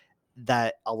powers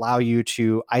that allow you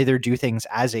to either do things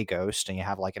as a ghost, and you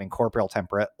have like an incorporeal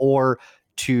temperate, or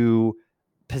to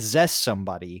possess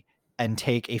somebody and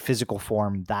take a physical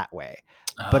form that way.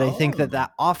 But I think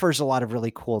that offers a lot of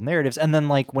really cool narratives. And then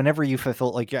like whenever you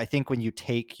fulfill, like I think when you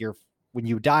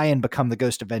die and become the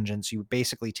Ghost of Vengeance, you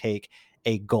basically take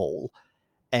a goal.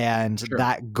 And Sure.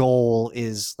 that goal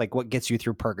is like what gets you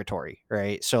through purgatory,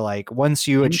 right? So like once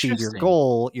you achieve your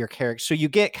goal, your character, so you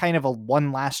get kind of a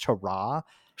one last hurrah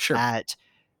Sure. at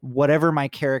whatever my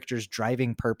character's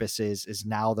driving purpose is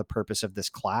now the purpose of this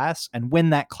class. And when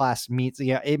that class meets,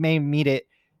 it may meet it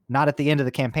not at the end of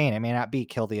the campaign. It may not be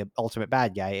kill the ultimate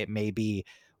bad guy. It may be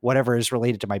whatever is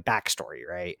related to my backstory,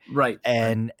 right? Right.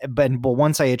 But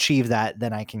once I achieve that,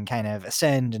 then I can kind of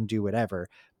ascend and do whatever.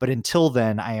 But until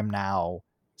then, I am now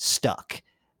stuck.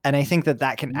 And I think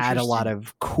that can add a lot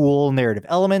of cool narrative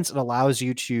elements. It allows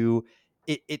you to,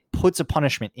 it puts a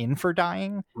punishment in for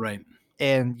dying. Right.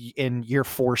 And you're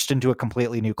forced into a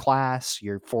completely new class.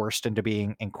 You're forced into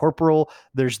being incorporeal.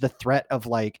 There's the threat of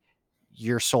like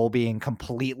your soul being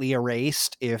completely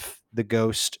erased if the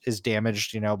ghost is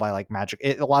damaged, by like magic.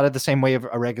 A lot of the same way of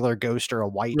a regular ghost or a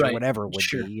white or whatever would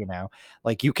be,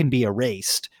 like you can be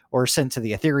erased or sent to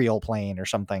the ethereal plane or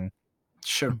something.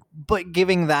 Sure. But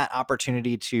giving that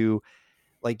opportunity to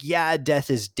like, death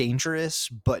is dangerous,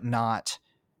 but not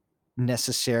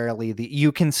necessarily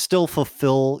you can still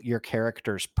fulfill your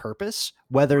character's purpose,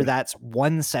 whether that's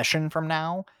one session from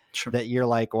now. Sure. That you're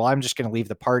like, well, I'm just going to leave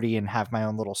the party and have my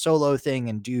own little solo thing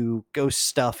and do ghost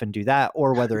stuff and do that,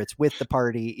 or whether it's with the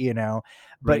party,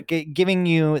 but giving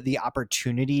you the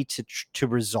opportunity to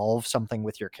resolve something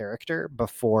with your character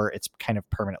before it's kind of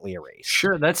permanently erased.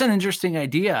 Sure. That's an interesting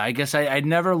idea. I guess I'd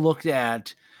never looked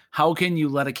at how can you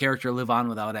let a character live on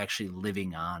without actually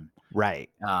living on. Right.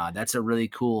 That's a really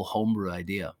cool homebrew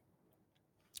idea.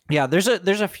 Yeah, there's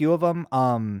a few of them.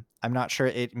 I'm not sure,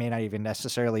 it may not even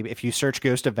necessarily, if you search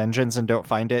Ghost of Vengeance and don't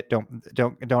find it,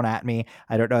 don't at me.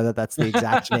 I don't know that that's the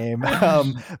exact name.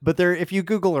 But if you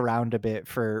Google around a bit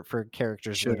for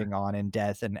characters living on in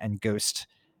death and ghost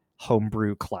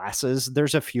homebrew classes,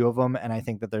 there's a few of them, and I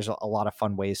think that there's a lot of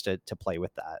fun ways to play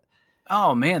with that.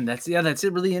 Oh man, that's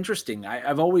really interesting.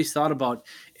 I've always thought about,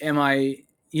 am I,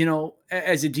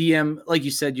 as a DM, like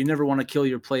you said, you never want to kill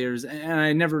your players, and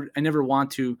I never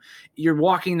want to. You're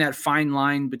walking that fine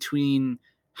line between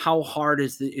how hard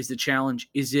is the challenge.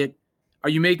 Are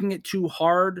you making it too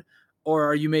hard, or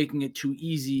are you making it too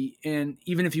easy? And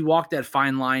even if you walk that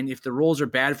fine line, if the rolls are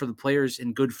bad for the players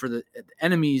and good for the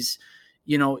enemies,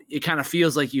 it kind of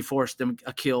feels like you forced them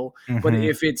a kill. Mm-hmm. But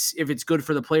if it's good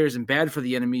for the players and bad for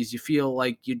the enemies, you feel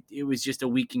like it was just a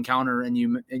weak encounter and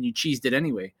you cheesed it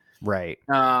anyway. Right.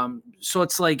 So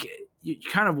it's like,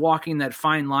 you're kind of walking that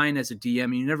fine line as a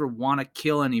DM. You never want to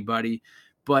kill anybody,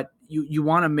 but you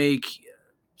want to make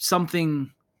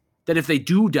something that if they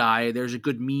do die, there's a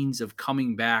good means of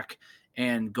coming back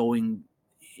and going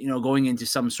into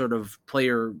some sort of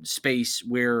player space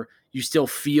where you still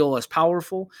feel as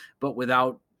powerful, but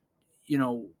without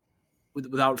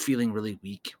feeling really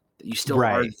weak. You still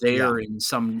are there in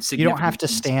some significant. You don't have to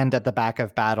stand at the back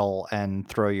of battle and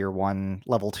throw your 1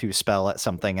 level 2 spell at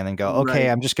something and then go,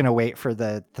 okay, I'm just going to wait for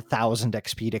the 1,000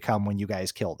 XP to come when you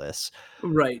guys kill this.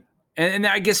 Right. And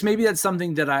I guess maybe that's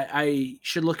something that I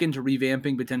should look into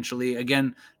revamping potentially.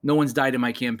 Again, no one's died in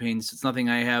my campaigns. It's nothing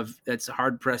I have that's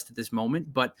hard pressed at this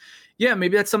moment. But yeah,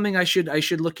 maybe that's something I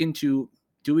should look into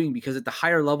doing, because at the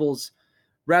higher levels,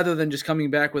 rather than just coming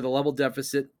back with a level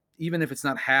deficit, even if it's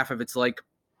not half of it's like,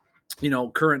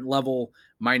 current level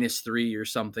 -3 or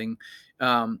something,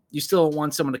 you still don't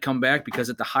want someone to come back, because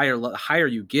at the higher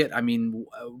you get, I mean,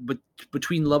 but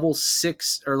between level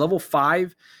 6 or level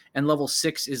 5 and level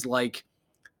 6 is like,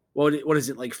 what is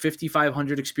it, like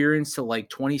 5,500 experience to like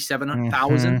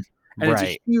 27,000, and it's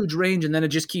a huge range, and then it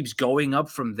just keeps going up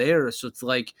from there. So it's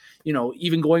like,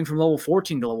 even going from level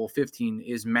 14 to level 15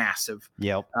 is massive.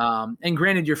 Yep. And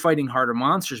granted, you're fighting harder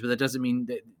monsters, but that doesn't mean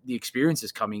that the experience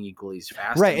is coming equally as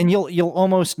fast. Right, and you'll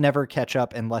almost never catch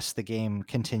up unless the game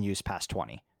continues past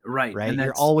 20. Right. And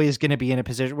you're always going to be in a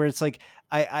position where it's like,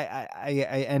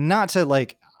 I and not to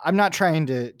like, I'm not trying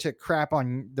to crap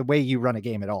on the way you run a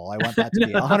game at all. I want that to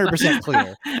be 100%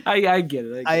 clear. I get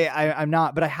it. I'm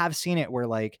not, but I have seen it where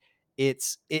like,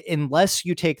 unless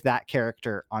you take that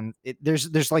character on it,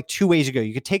 there's like 2 ways to go.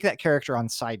 You could take that character on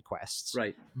side quests,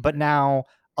 right? But now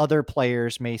other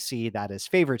players may see that as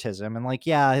favoritism and like,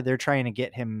 yeah, they're trying to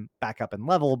get him back up in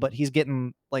level, but he's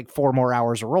getting like 4 more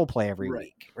hours of role play every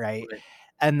week, right?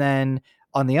 And then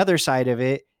on the other side of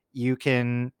it, you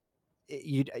don't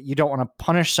want to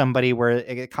punish somebody where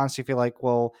it constantly feel like,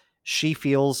 well, she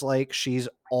feels like she's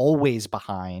always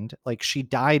behind. Like she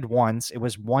died once. It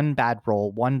was 1 bad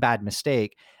roll, 1 bad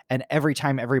mistake. And every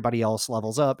time everybody else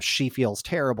levels up, she feels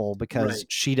terrible because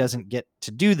she doesn't get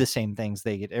to do the same things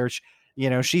they get. Or,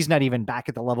 she's not even back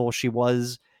at the level she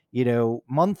was,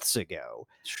 months ago.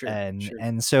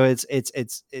 And so it's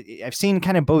I've seen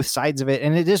kind of both sides of it.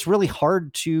 And it is really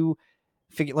hard to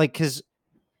figure, like, cause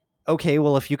okay,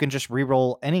 well, if you can just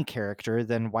reroll any character,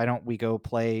 then why don't we go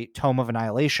play Tome of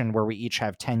Annihilation, where we each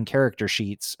have 10 character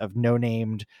sheets of no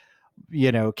named,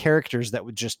 characters that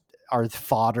would just are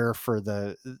fodder for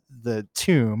the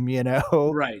tomb,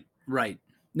 Right.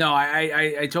 No,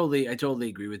 I totally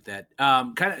agree with that.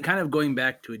 Kind of going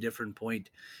back to a different point.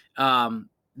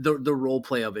 The role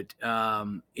play of it,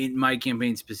 in my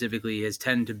campaign specifically, has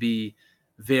tended to be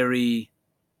very,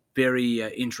 very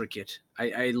intricate.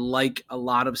 I like a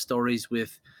lot of stories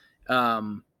with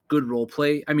good role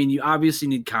play. I mean, you obviously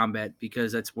need combat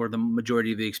because that's where the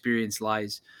majority of the experience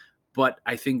lies. But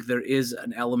I think there is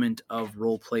an element of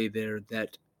role play there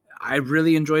that I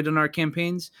really enjoyed in our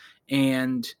campaigns,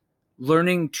 and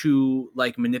learning to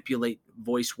like manipulate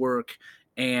voice work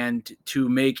and to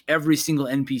make every single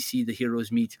NPC the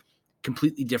heroes meet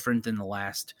completely different than the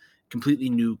last, completely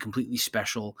new, completely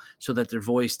special, so that their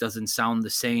voice doesn't sound the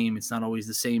same. It's not always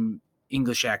the same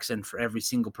English accent for every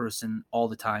single person all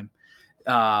the time.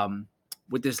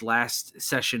 With this last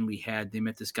session we had, they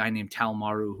met this guy named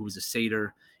Talmaru, who was a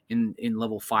satyr in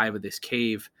level 5 of this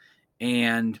cave.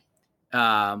 And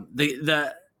I'll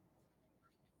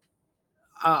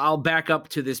back up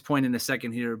to this point in a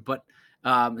second here, but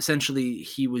essentially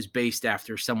he was based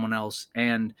after someone else,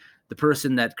 and the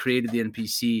person that created the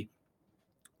NPC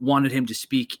wanted him to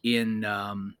speak in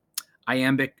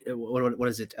iambic. What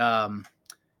is it?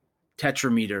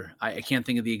 Tetrameter. I can't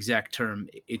think of the exact term.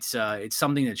 It's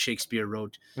something that Shakespeare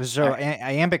wrote. So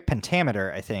iambic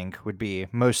pentameter, I think, would be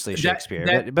mostly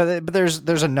Shakespeare. But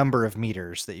there's a number of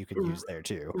meters that you could use there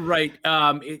too. Right.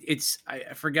 It's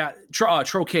I forgot.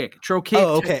 Trochaic.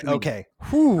 Oh, okay.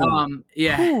 Whew.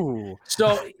 Yeah. Whew.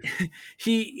 So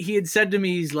he had said to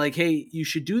me, he's like, hey, you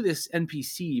should do this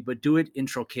NPC, but do it in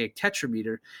trochaic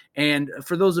tetrameter. And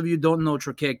for those of you who don't know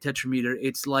trochaic tetrameter,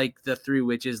 it's like the 3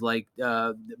 witches, like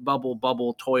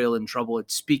bubble, toil, and trouble.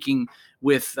 It's speaking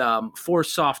with 4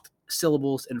 soft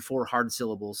syllables and 4 hard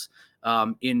syllables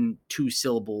in 8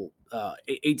 syllables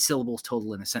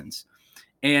total in a sentence.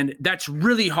 And that's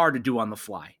really hard to do on the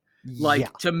fly.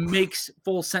 Like to make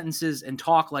full sentences and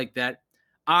talk like that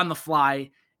on the fly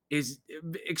is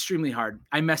extremely hard.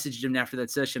 I messaged him after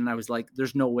that session and I was like,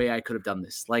 there's no way I could have done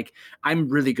this. Like, I'm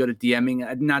really good at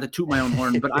DMing, not to toot my own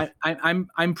horn, but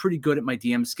I'm pretty good at my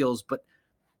DM skills, but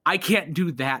I can't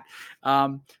do that.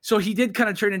 So he did kind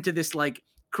of turn into this like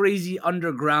crazy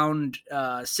underground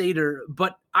satyr,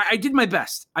 but I did my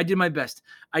best. I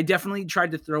I definitely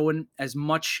tried to throw in as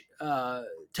much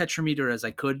tetrameter as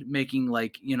I could, making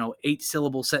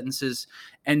 8-syllable sentences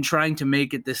and trying to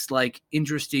make it this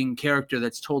interesting character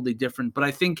that's totally different. But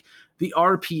I think the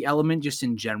RP element just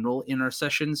in general in our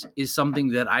sessions is something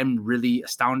that I'm really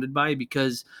astounded by,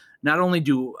 because not only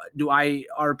do I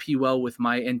RP well with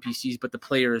my NPCs, but the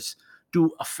players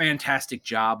do a fantastic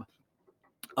job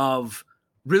of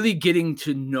really getting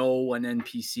to know an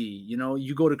NPC.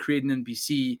 You go to create an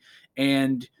NPC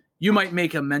and you might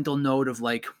make a mental note of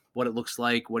what it looks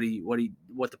like, what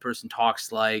the person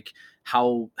talks like,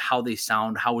 how they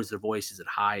sound, how is their voice, is it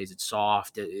high, is it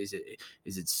soft, is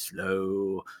it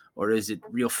slow, or is it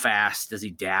real fast, does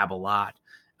he dab a lot?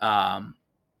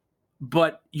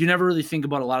 But you never really think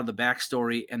about a lot of the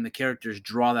backstory, and the characters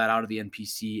draw that out of the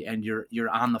NPC, and you're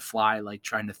on the fly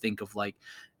trying to think of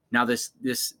now this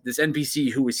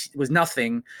NPC who was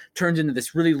nothing turns into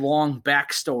this really long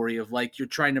backstory of you're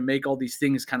trying to make all these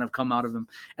things kind of come out of him.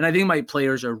 And I think my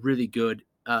players are really good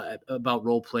about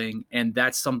role playing, and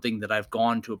that's something that I've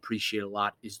gone to appreciate a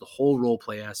lot, is the whole role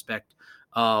play aspect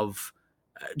of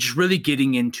just really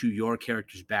getting into your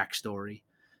character's backstory.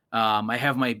 I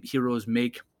have my heroes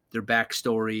make their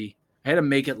backstory. I had to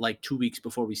make it 2 weeks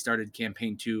before we started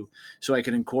campaign 2 so I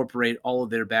could incorporate all of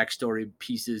their backstory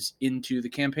pieces into the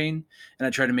campaign. And I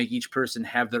try to make each person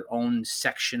have their own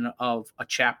section of a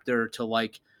chapter to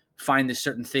find this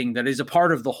certain thing that is a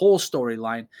part of the whole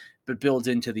storyline, but builds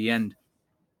into the end.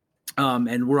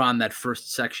 And we're on that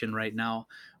first section right now.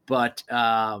 But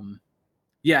the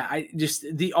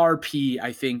RP,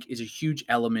 I think, is a huge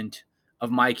element of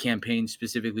my campaign,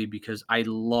 specifically because I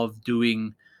love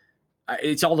doing.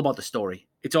 It's all about the story.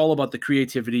 It's all about the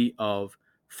creativity of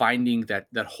finding that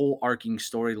whole arcing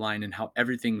storyline and how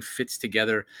everything fits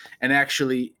together. And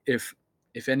actually, if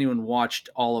anyone watched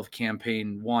all of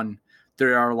campaign 1,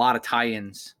 there are a lot of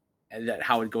tie-ins that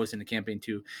how it goes into campaign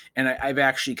 2. And I've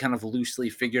actually kind of loosely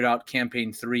figured out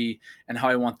campaign 3 and how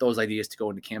I want those ideas to go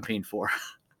into campaign 4.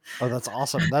 Oh, that's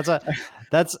awesome.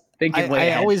 That's thinking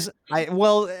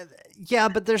yeah,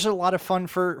 but there's a lot of fun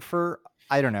for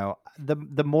I don't know,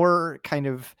 the more kind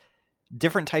of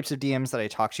different types of DMs that I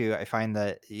talk to. I find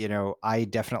that, I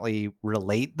definitely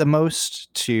relate the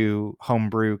most to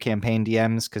homebrew campaign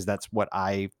DMs, because that's what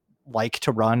I like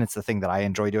to run. It's the thing that I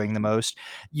enjoy doing the most,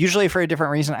 usually for a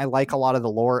different reason. I like a lot of the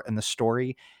lore and the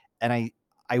story. And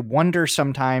I wonder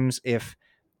sometimes if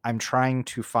I'm trying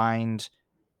to find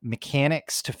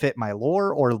mechanics to fit my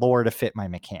lore or lore to fit my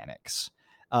mechanics.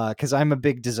 Because I'm a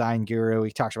big design guru.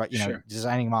 He talks about, Sure.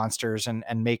 designing monsters and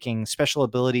making special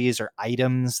abilities or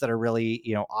items that are really,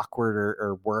 awkward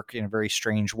or work in very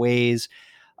strange ways.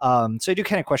 So I do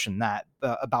kind of question that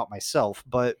about myself.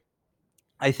 But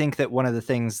I think that one of the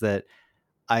things that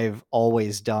I've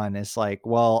always done is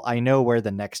well, I know where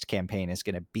the next campaign is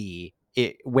going to be.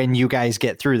 When you guys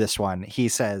get through this one, he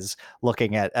says,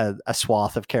 looking at a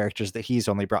swath of characters that he's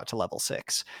only brought to level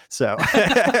 6. So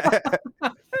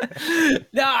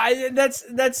no,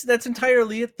 that's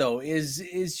entirely it though,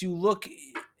 is you look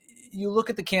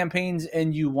at the campaigns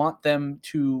and you want them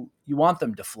to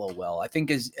flow well. I think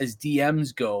as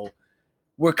DMs go,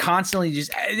 we're constantly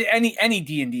just any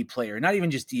D&D player, not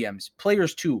even just DMs,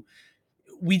 players too.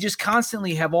 We just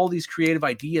constantly have all these creative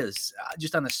ideas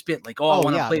just on the spit. I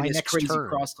want to play this crazy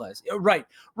cross class. Right.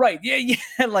 Yeah.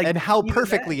 And how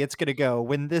perfectly it's going to go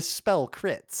when this spell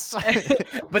crits.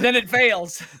 But then it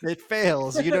fails. It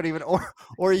fails. You don't even,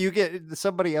 or you get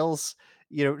somebody else,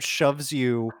 shoves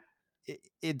you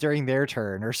during their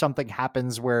turn, or something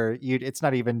happens where it's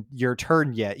not even your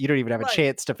turn yet. You don't even have a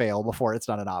chance to fail before it's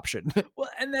not an option. Well,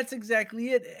 and that's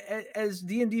exactly it. As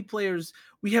D&D players,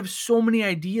 we have so many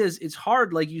ideas. It's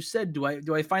hard, like you said. Do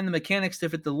I find the mechanics to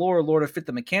fit the lore to fit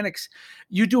the mechanics?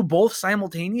 You do both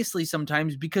simultaneously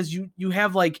sometimes, because you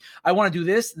have I want to do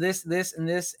this, and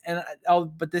this, and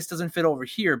but this doesn't fit over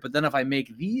here. But then if I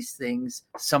make these things,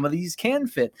 some of these can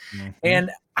fit. Mm-hmm. And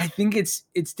I think it's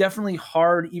definitely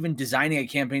hard even designing a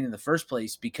campaign in the first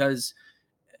place, because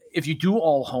if you do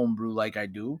all homebrew like I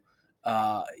do,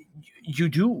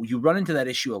 you run into that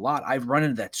issue a lot. I've run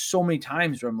into that so many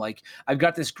times where I'm I've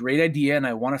got this great idea and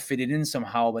I want to fit it in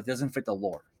somehow, but it doesn't fit the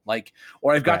lore.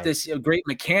 Or I've got this great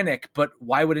mechanic, but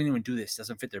why would anyone do this? It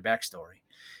doesn't fit their backstory.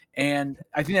 And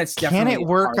I think that's definitely. Can it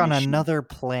work on another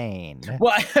plane?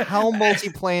 Well, how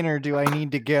multiplanar do I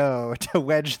need to go to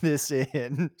wedge this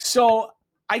in? So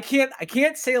I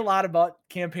can't say a lot about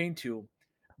campaign 2,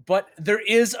 but there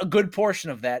is a good portion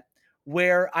of that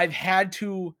where I've had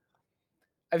to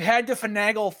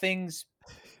finagle things.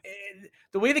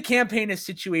 the way the campaign is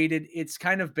situated, it's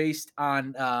kind of based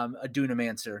on a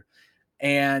Dunamancer.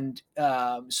 And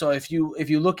so if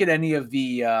you look at any of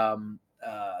the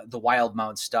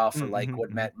Wildmount stuff, or like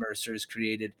what Matt Mercer has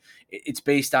created, it's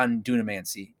based on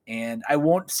Dunamancy. And I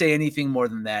won't say anything more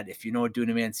than that. If you know what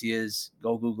Dunamancy is,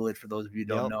 go Google it. For those of you who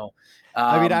don't know,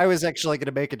 I mean, I was actually going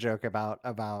to make a joke about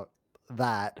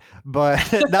that,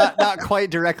 but not quite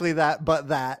directly that, but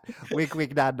that wink,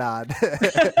 wink, nod, nod.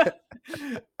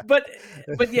 but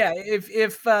yeah,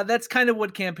 if that's kind of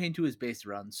what campaign 2 is based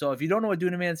around. So if you don't know what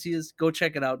Dunamancy is, go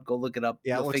check it out, go look it up.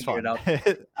 Yeah, you'll figure fun.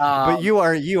 it out. But you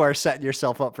are setting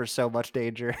yourself up for so much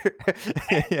danger.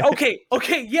 Okay,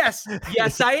 yes,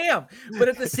 I am. But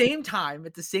at the same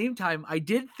time, I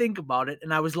did think about it,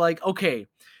 and I was like, okay,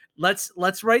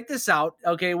 let's write this out.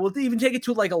 Okay, we'll even take it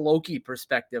to like a Loki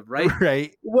perspective, right?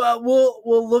 Right. Well,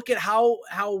 we'll look at how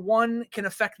one can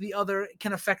affect the other,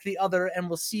 and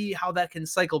we'll see how that can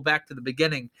cycle back to the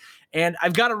beginning. And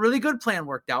I've got a really good plan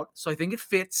worked out, so I think it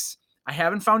fits. I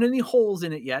haven't found any holes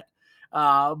in it yet.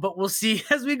 But we'll see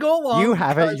as we go along. You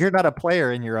haven't. You're not a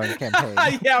player in your own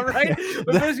campaign. Yeah, right.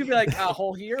 But there's gonna be like a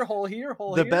hole here, hole here,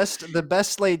 hole here. The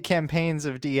best laid campaigns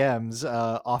of DMs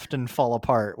often fall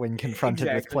apart when confronted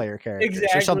with player characters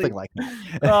or something like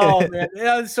that. Oh man,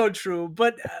 yeah, it's so true.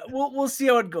 But we'll see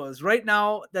how it goes. Right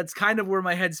now, that's kind of where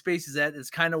my headspace is at. It's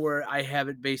kind of where I have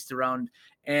it based around.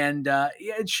 And yeah,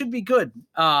 it should be good.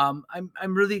 I'm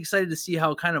really excited to see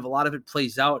how kind of a lot of it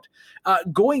plays out.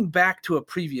 Going back to a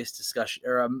previous discussion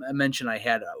or a mention I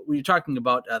had, we were talking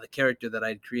about the character that I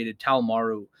had created, Tal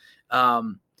Maru.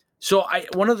 So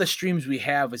one of the streams we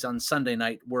have is on Sunday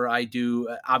night, where I do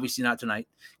obviously not tonight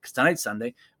because tonight's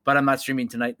Sunday, but I'm not streaming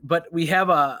tonight. But we have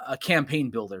a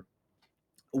campaign builder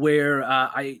where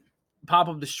I pop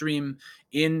up the stream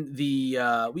in the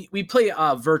we play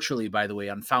virtually, by the way,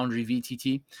 on Foundry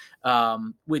VTT,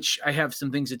 which I have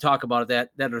some things to talk about that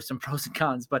are some pros and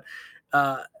cons. But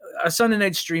a Sunday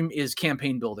night stream is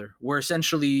campaign builder, where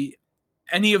essentially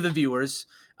any of the viewers,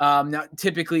 now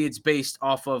typically it's based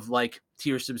off of like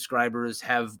tier subscribers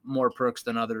have more perks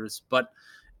than others, but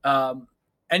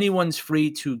anyone's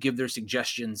free to give their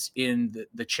suggestions in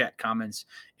the chat comments,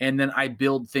 and then I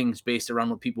build things based around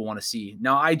what people want to see.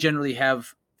 Now, I generally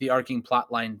have the arcing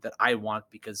plot line that I want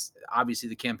because obviously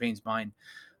the campaign's mine,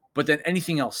 but then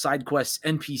anything else, side quests,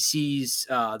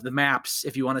 NPCs, the maps,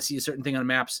 if you want to see a certain thing on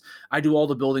maps, I do all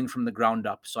the building from the ground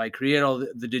up. So I create all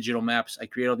the digital maps, I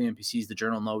create all the NPCs, the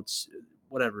journal notes,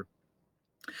 whatever.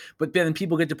 But then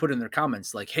people get to put in their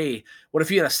comments like, hey, what if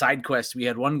you had a side quest? We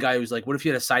had one guy who's like, what if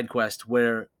you had a side quest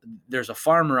where there's a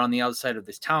farmer on the outside of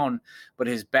this town, but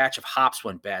his batch of hops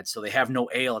went bad, so they have no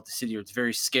ale at the city, or it's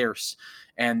very scarce.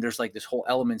 And there's like this whole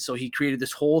element. So he created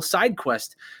this whole side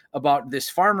quest about this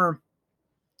farmer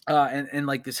and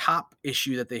like this hop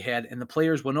issue that they had, and the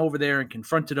players went over there and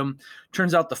confronted him.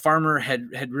 Turns out the farmer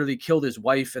had really killed his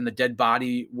wife, and the dead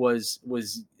body was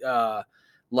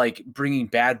like bringing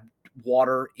bad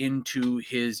water into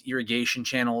his irrigation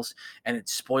channels, and it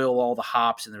spoiled all the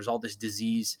hops, and there's all this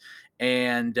disease.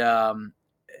 And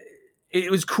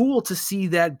it was cool to see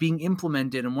that being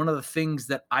implemented. And one of the things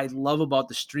that I love about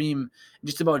the stream,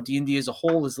 just about D&D as a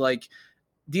whole, is like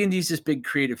D&D is this big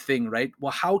creative thing, right?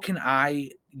 Well, how can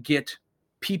I get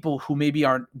people who maybe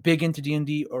aren't big into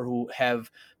D&D, or who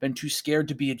have been too scared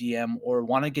to be a DM or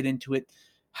want to get into it,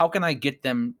 how can I get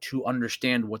them to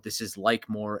understand what this is like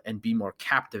more and be more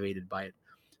captivated by it?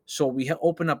 So we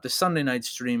open up the Sunday night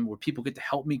stream where people get to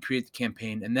help me create the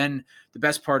campaign. And then the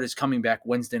best part is coming back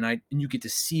Wednesday night, and you get to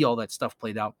see all that stuff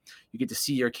played out. You get to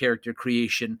see your character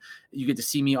creation. You get to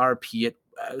see me RP it.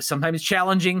 Sometimes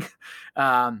challenging.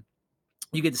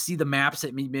 You get to see the maps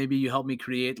that maybe you help me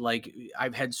create. Like,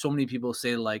 I've had so many people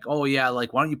say like, oh yeah,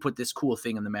 like, why don't you put this cool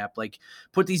thing in the map? Like,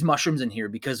 put these mushrooms in here,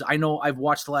 because I know I've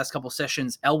watched the last couple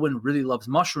sessions. Elwyn really loves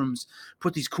mushrooms.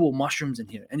 Put these cool mushrooms in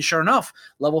here. And sure enough,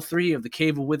 level 3 of the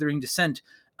Cave of Withering Descent,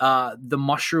 the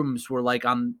mushrooms were like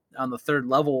on the 3rd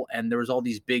level, and there was all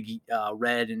these big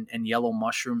red and yellow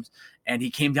mushrooms. And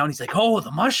he came down, he's like, oh, the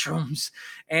mushrooms.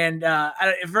 And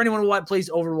for anyone who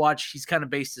plays Overwatch, he's kind of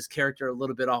based his character a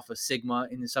little bit off of Sigma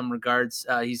in some regards.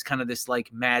 He's kind of this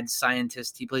like mad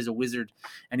scientist. He plays a wizard,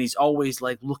 and he's always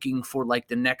like looking for like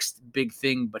the next big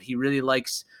thing, but he really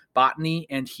likes botany,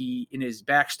 and he, in his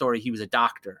backstory, he was a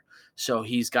doctor. So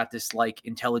he's got this like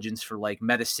intelligence for like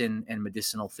medicine and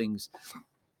medicinal things.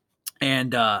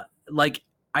 And like,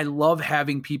 I love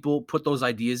having people put those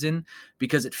ideas in,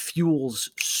 because it fuels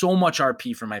so much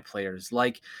RP for my players.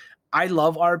 Like, I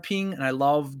love RPing, and I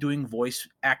love doing voice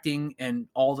acting and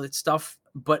all that stuff.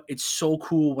 but it's so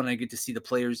cool when I get to see the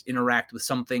players interact with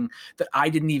something that I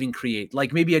didn't even create.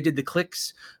 Like maybe I did the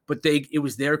clicks, but it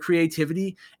was their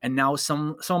creativity, and now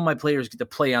some of my players get to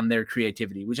play on their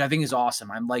creativity, which I think is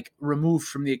awesome. I'm like removed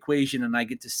from the equation, and I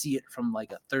get to see it from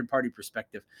like a third party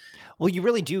perspective. Well, you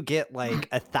really do get like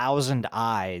 1,000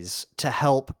 eyes to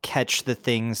help catch the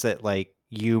things that like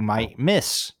you might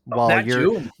miss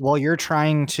while you're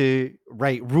trying to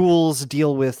write rules,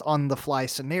 deal with on the fly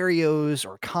scenarios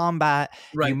or combat.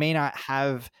 Right. You may not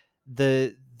have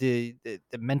the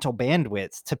mental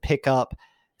bandwidth to pick up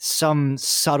some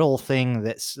subtle thing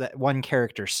that one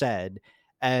character said.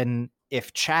 And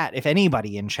if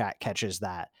anybody in chat catches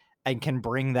that and can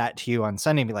bring that to you on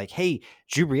Sunday and be like, hey,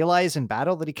 did you realize in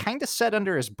battle that he kind of said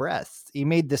under his breath, he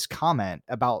made this comment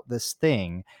about this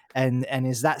thing? And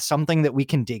is that something that we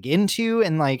can dig into?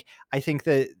 And like, I think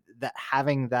that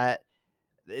having that,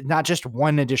 not just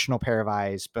one additional pair of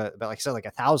eyes, but like I said, like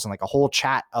 1,000, like a whole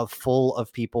chat full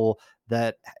of people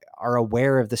that are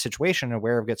aware of the situation,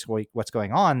 aware of what's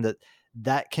going on,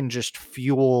 that can just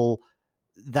fuel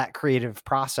that creative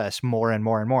process more and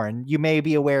more and more. And you may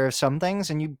be aware of some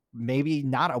things and you may be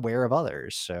not aware of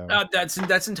others. So that's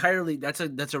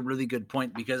a really good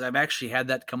point, because I've actually had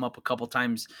that come up a couple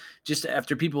times just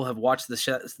after people have watched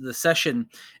the session.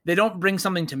 They don't bring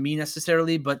something to me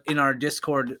necessarily, but in our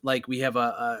Discord, like we have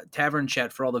a tavern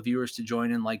chat for all the viewers to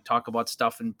join and like talk about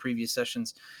stuff in previous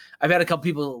sessions. I've had a couple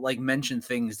people like mention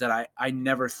things that I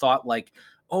never thought, like,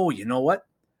 oh, you know what?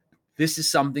 This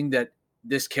is something that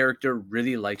this character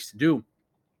really likes to do.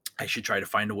 I should try to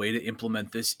find a way to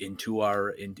implement this into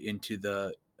into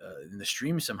the in the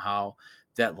stream somehow,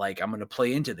 that like I'm going to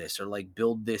play into this or like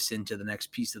build this into the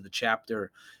next piece of the chapter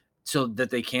so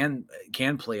that they can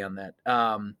play on that.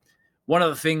 One of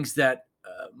the things that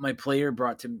my player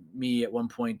brought to me at one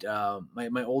point,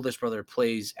 my oldest brother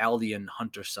plays Aldian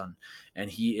Hunterson, and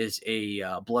he is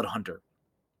a blood hunter.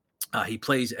 He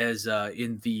plays as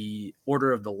in the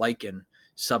Order of the Lycan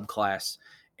subclass,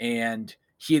 and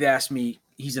he had asked me,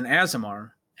 he's an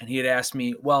Aasimar, and he had asked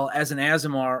me, well, as an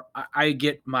Aasimar, I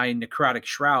get my Necrotic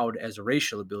Shroud as a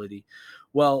racial ability.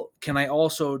 Well, can I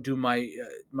also do my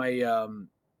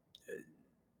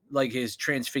like his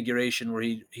transfiguration where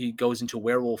he goes into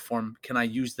werewolf form? Can I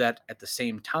use that at the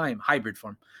same time? Hybrid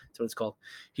form, that's what it's called.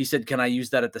 He said, can I use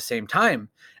that at the same time?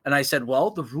 And I said,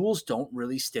 well, the rules don't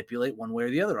really stipulate one way or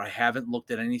the other. I haven't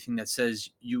looked at anything that says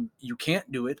you can't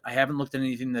do it. I haven't looked at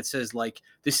anything that says like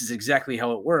this is exactly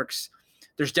how it works.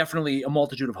 There's definitely a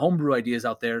multitude of homebrew ideas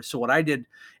out there. So what I did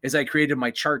is I created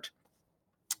my chart.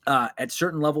 At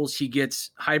certain levels, he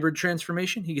gets hybrid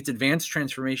transformation, he gets advanced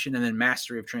transformation, and then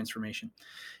mastery of transformation.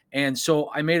 And so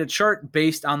I made a chart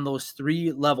based on those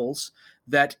 3 levels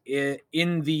that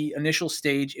in the initial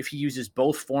stage, if he uses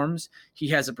both forms, he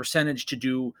has a percentage to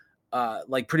do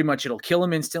like pretty much it'll kill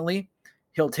him instantly.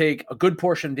 He'll take a good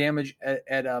portion of damage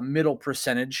at a middle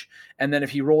percentage. And then if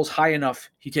he rolls high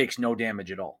enough, he takes no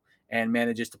damage at all and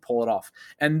manages to pull it off.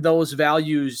 And those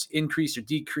values increase or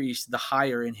decrease the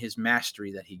higher in his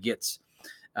mastery that he gets.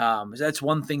 That's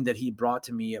one thing that he brought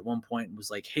to me at one point and was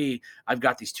like, hey, I've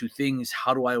got these 2 things.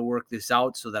 How do I work this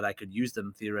out so that I could use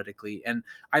them theoretically? And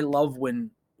I love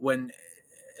when, and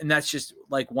that's just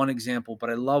like one example, but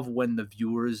I love when the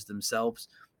viewers themselves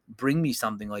bring me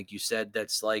something, like you said,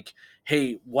 that's like,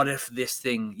 hey, what if this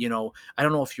thing, I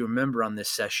don't know if you remember on this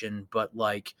session, but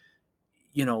like,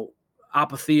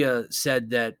 Apathia said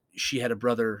that she had a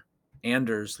brother,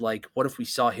 Anders. Like, what if we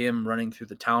saw him running through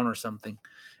the town or something?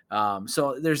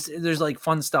 So there's like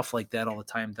fun stuff like that all the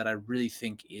time that I really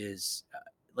think is,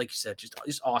 like you said,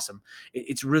 just awesome.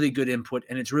 It's really good input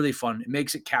and it's really fun. It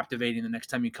makes it captivating the next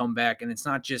time you come back. And it's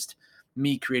not just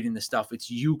me creating the stuff,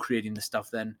 it's you creating the stuff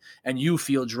then. And you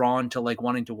feel drawn to like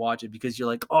wanting to watch it because you're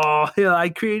like, oh yeah, I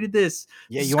created this.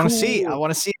 Yeah. You want to see, I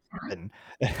want to see it happen.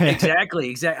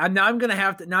 Exactly. Now I'm going to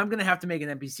have to make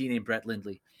an NPC named Brett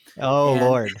Lindley. Oh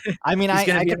Lord! I mean, I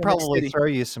could probably throw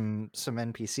you some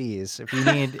NPCs if you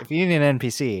need an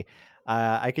NPC.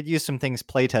 I could use some things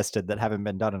play tested that haven't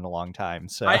been done in a long time.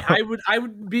 So I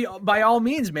would be, by all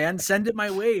means, man, send it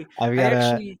my way.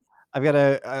 I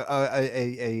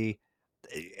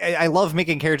love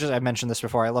making characters. I mentioned this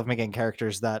before. I love making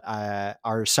characters that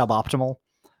are suboptimal.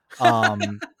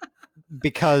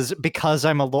 Because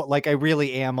I'm I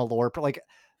really am a lore, like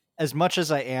as much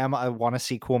as I want to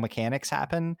see cool mechanics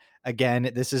happen.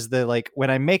 Again, this is when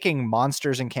I'm making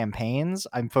monsters and campaigns,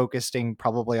 I'm focusing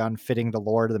probably on fitting the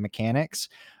lore to the mechanics.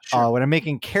 Sure. When I'm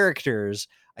making characters,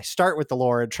 I start with the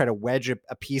lore and try to wedge a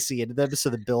PC into them so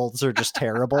the builds are just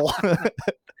terrible.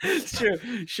 Sure.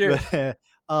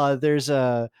 I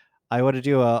want to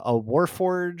do a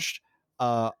Warforged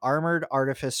Armored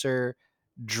Artificer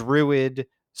Druid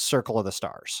Circle of the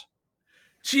Stars.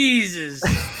 Jesus.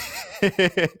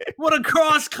 What a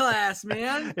cross class,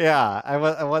 man. Yeah, I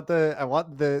want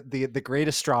the great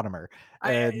astronomer.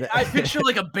 And I picture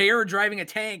like a bear driving a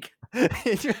tank.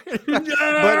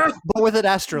 but with an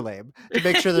astrolabe to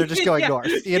make sure they're just going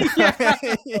north. You know? Yeah.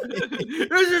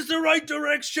 Is this the right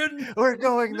direction? We're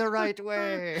going the right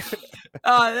way.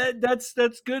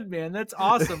 That's good, man. That's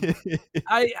awesome.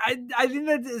 I think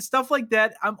that stuff like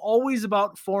that, I'm always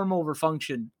about form over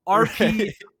function,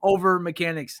 RP over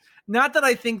mechanics. Not that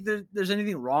I think there's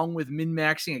anything wrong with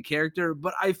min-maxing a character,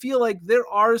 but I feel like there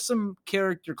are some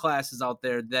character classes out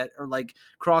there that are like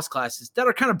cross classes that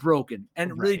are kind of broken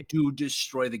and really do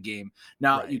destroy the game.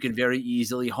 Now, you can very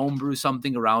easily homebrew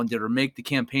something around it or make the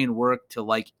campaign work to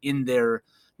like in their,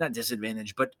 not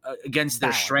disadvantage, but against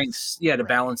their strengths. Yeah, to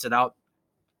balance it out.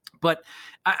 But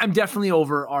I'm definitely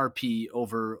over RP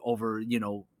over, you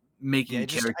know, making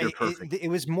character perfect. It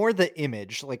was more the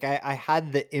image. Like I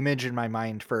had the image in my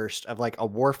mind first of like a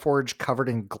Warforged covered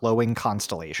in glowing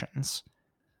constellations.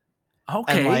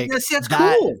 Okay, like, that's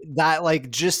cool. That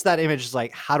like just that image is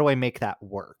like, how do I make that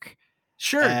work?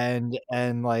 Sure.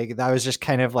 And like that was just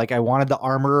kind of like I wanted the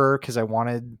armorer because I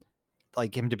wanted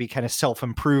like him to be kind of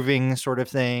self-improving sort of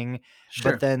thing.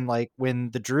 Sure. But then like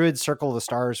when the Druid Circle of the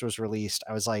Stars was released,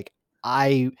 I was like,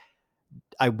 I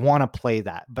want to play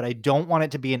that, but I don't want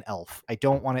it to be an elf. I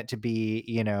don't want it to be,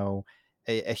 you know,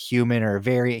 a human or a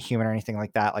variant human or anything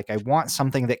like that. Like I want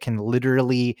something that can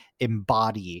literally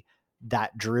embody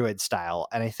that Druid style.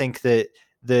 And I think that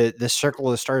the Circle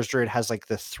of the Stars Druid has like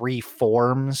the 3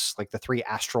 forms, like the 3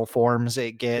 astral forms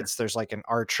it gets. There's like an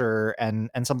archer and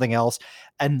something else.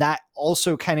 And that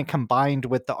also kind of combined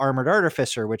with the Armored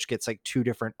Artificer, which gets like 2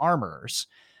 different armors.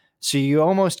 So you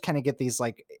almost kind of get these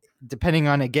like, depending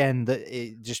on, again,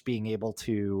 just being able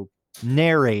to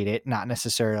narrate it, not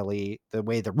necessarily the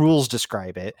way the rules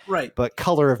describe it, right? But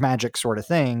color of magic sort of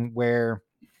thing, where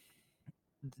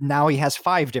now he has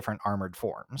 5 different armored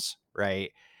forms,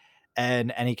 right?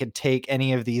 And he could take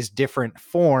any of these different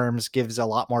forms, gives a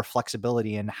lot more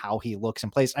flexibility in how he looks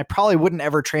and plays. I probably wouldn't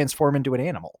ever transform into an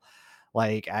animal.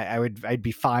 Like I'd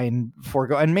be fine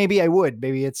and maybe I would.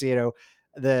 Maybe it's, you know,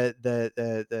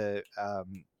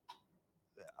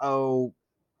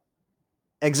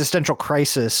 existential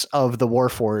crisis of the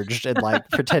Warforged and like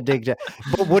pretending to,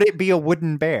 but would it be a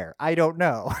wooden bear? I don't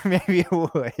know. Maybe it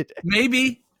would.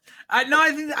 Maybe.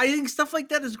 I think stuff like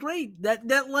that is great.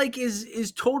 That like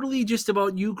is totally just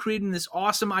about you creating this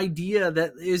awesome idea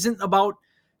that isn't about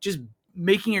just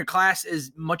making your class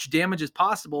as much damage as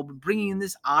possible, but bringing in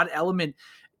this odd element.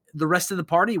 The rest of the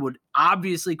party would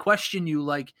obviously question you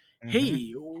like,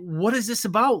 hey, what is this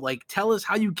about? Like, tell us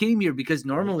how you came here, because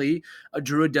normally a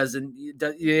druid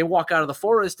they walk out of the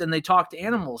forest and they talk to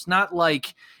animals, not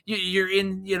like you're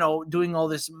in, you know, doing all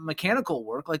this mechanical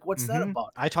work. Like, what's that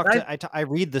about? I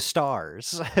read the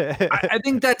stars. I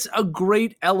think that's a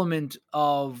great element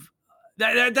of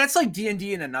that. That's like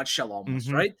D&D in a nutshell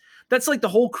almost, right? That's like the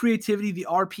whole creativity, the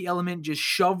RP element just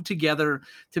shoved together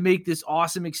to make this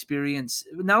awesome experience,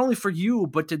 not only for you,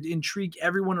 but to intrigue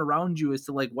everyone around you as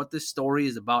to like what this story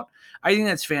is about. I think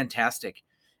that's fantastic.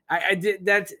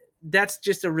 That's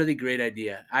just a really great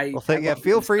idea.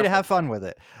 Feel free to have fun with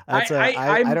it. I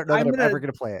don't know that I'm ever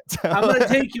going to play it. So. I'm going to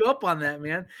take you up on that,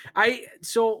 man.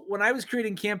 So when I was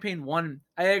creating campaign 1,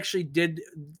 I actually did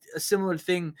a similar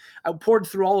thing. I poured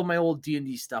through all of my old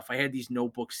D&D stuff. I had these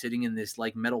notebooks sitting in this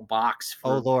like metal box.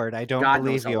 Oh Lord, I don't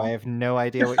believe you. I have no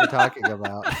idea what you're talking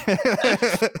about.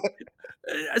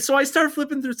 So I started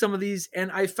flipping through some of these,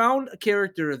 and I found a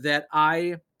character that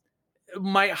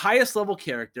my highest level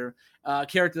character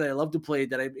that I love to play.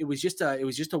 It was just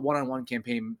a one-on-one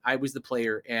campaign. I was the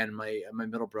player, and my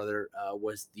middle brother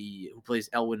was who plays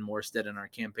Elwyn Morstead in our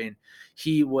campaign.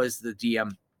 He was the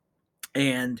DM,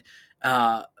 and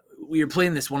we were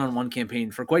playing this one-on-one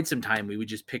campaign for quite some time. We would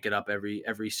just pick it up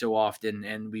every so often,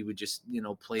 and we would just, you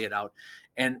know, play it out.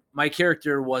 And my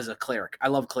character was a cleric. I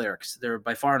love clerics. They're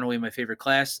by far and away my favorite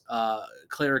class.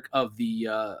 Cleric of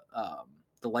the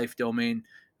life domain.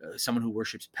 Someone who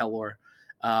worships Pelor.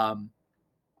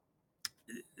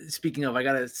 Speaking of, I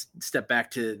got to step back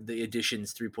to the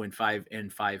editions 3.5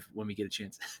 and 5 when we get a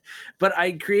chance. But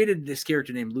I created this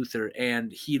character named Luther,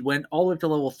 and he went all the way up to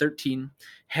level 13,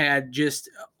 had just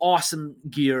awesome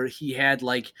gear. He had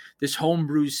like this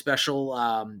homebrew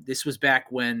special. This was back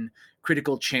when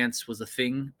critical chance was a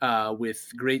thing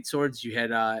with great swords. You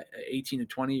had 18 to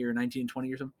 20 or 19 to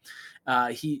 20 or something.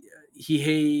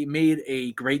 He made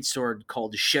a greatsword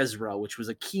called Shezra, which was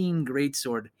a keen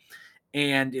greatsword.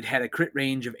 and it had a crit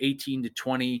range of 18 to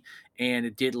 20, and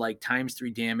it did like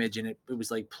 ×3 damage, and it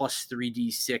was like plus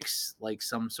 3d6, like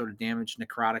some sort of damage,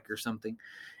 necrotic or something.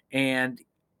 And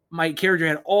my character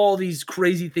had all these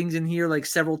crazy things in here, like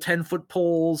several 10-foot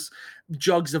poles,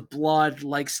 jugs of blood,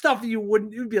 like stuff you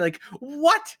would be like,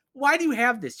 what? Why do you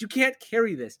have this? You can't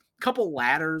carry this. A couple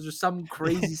ladders or some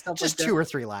crazy stuff Just like that. 2 or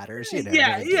 3 ladders, you know.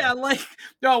 Yeah, like,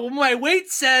 no, well, my weight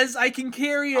says I can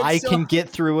carry it. I can get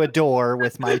through a door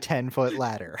with my 10-foot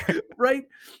ladder. Right?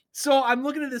 So I'm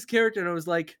looking at this character and I was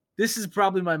like, this is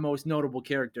probably my most notable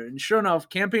character. And sure enough,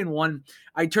 campaign 1,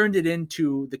 I turned it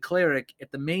into the cleric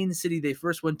at the main city they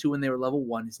first went to when they were level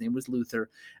 1. His name was Luther.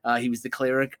 He was the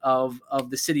cleric of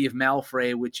the city of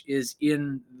Malfray, which is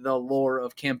in the lore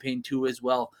of campaign 2 as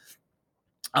well.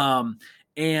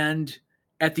 And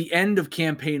at the end of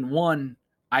campaign 1,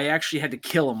 I actually had to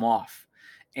kill him off.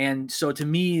 And so to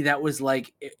me, that was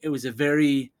like, it was a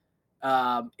very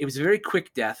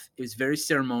quick death. It was very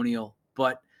ceremonial,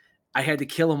 but I had to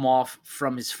kill him off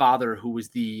from his father, who was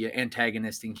the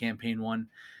antagonist in campaign 1,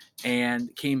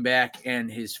 and came back,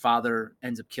 and his father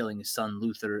ends up killing his son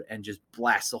Luther and just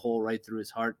blasts a hole right through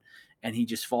his heart. And he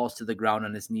just falls to the ground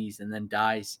on his knees and then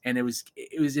dies. And it was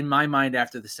in my mind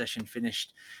after the session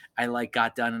finished, I like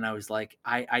got done and I was like,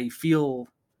 I feel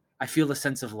a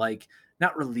sense of like,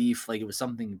 not relief, like it was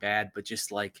something bad, but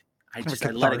just like, I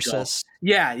let it go.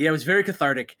 Yeah, it was very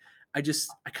cathartic. I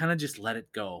kind of just let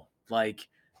it go. Like,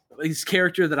 his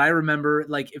character that I remember,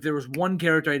 like if there was one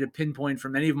character I had to pinpoint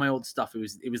from any of my old stuff, it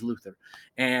was Luther.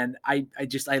 And I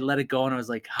let it go, and I was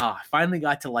like, I finally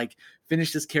got to like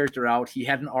finish this character out. He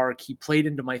had an arc. He played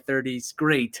into my 30s.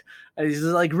 Great.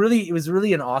 It was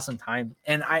really an awesome time.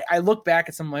 And I look back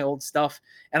at some of my old stuff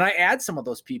and I add some of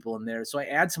those people in there. So I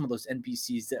add some of those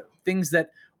NPCs, things that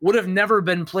would have never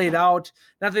been played out.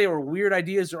 Not that they were weird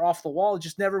ideas or off the wall, it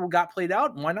just never got played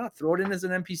out. And why not throw it in as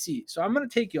an NPC? So I'm going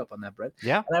to take you up on that, Brett.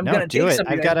 Yeah, and I'm going to do take it. some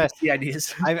of your NPC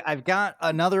ideas. I've got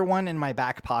another one in my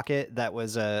back pocket that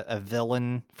was a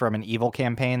villain from an evil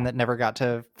campaign that never got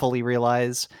to fully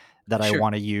realize that I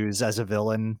want to use as a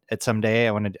villain at some day.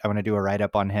 I want to do a write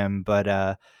up on him,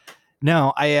 but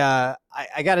no, I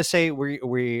gotta say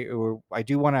I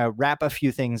do want to wrap a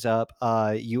few things up.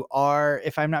 You are,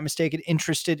 if I'm not mistaken,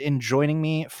 interested in joining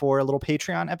me for a little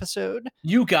Patreon episode?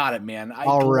 You got it, man.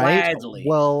 All right. Gladly.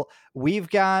 Well, we've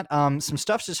got some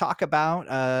stuff to talk about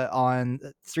on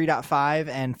 3.5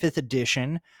 and 5th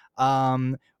edition.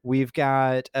 We've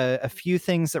got a few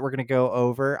things that we're going to go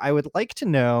over. I would like to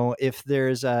know if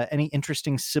there's any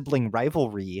interesting sibling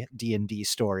rivalry D&D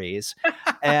stories.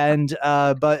 And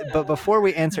but before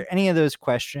we answer any of those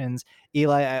questions,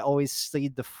 Eli, I always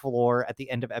cede the floor at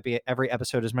the end of every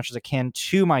episode as much as I can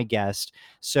to my guest.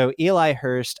 So Eli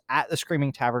Hurst at the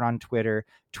Screaming Tavern on Twitter,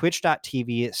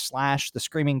 twitch.tv/the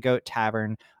Screaming Goat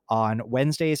Tavern on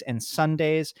Wednesdays and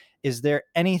Sundays. Is there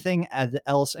anything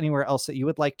else, anywhere else that you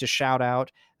would like to shout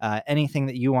out? Anything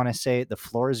that you want to say? The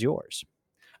floor is yours.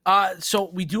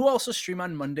 So we do also stream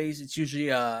on Mondays. It's usually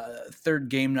a third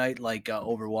game night, like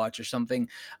Overwatch or something.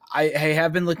 I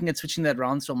have been looking at switching that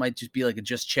around, so it might just be like a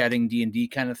just chatting D&D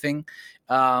kind of thing.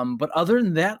 But other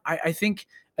than that, I think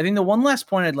the one last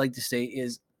point I'd like to say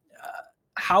is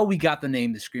how we got the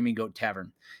name, the Screaming Goat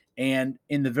Tavern. And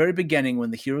in the very beginning,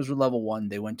 when the heroes were level 1,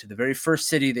 they went to the very first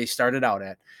city they started out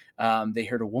at. They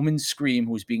heard a woman scream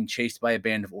who was being chased by a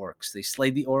band of orcs. They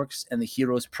slayed the orcs, and the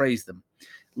heroes praised them.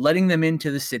 Letting them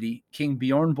into the city, King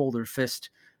Bjorn Boulderfist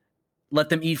let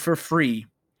them eat for free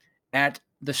at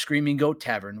the Screaming Goat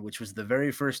Tavern, which was the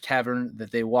very first tavern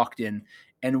that they walked in.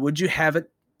 And would you have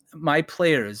it, my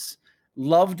players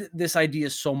loved this idea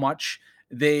so much,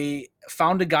 they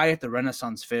found a guy at the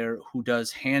Renaissance Fair who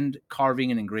does hand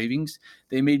carving and engravings.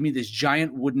 They made me this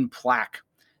giant wooden plaque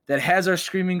that has our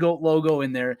Screaming Goat logo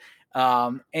in there.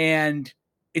 And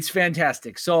it's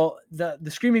fantastic. So the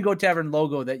Screaming Goat Tavern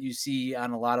logo that you see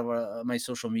on a lot of my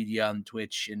social media on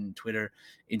Twitch and Twitter,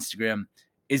 Instagram,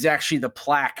 is actually the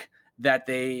plaque that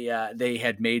they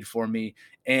had made for me.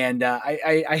 And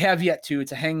I have yet to.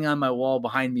 It's hanging on my wall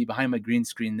behind me, behind my green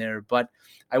screen there. But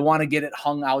I want to get it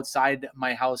hung outside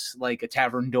my house like a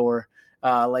tavern door,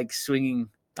 like swinging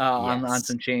on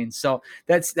some chains. So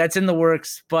that's in the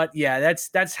works. But yeah,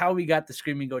 that's how we got the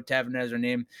Screaming Goat Tavern as our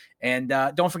name. And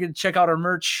don't forget to check out our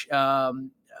merch.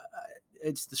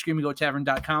 It's the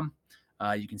screaminggoattavern.com.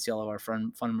 You can see all of our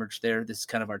fun merch there. This is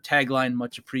kind of our tagline,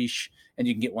 much appreciate, and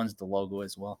you can get ones with the logo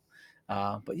as well.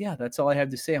 But yeah, that's all I have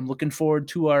to say. I'm looking forward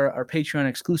to our Patreon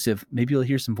exclusive. Maybe you'll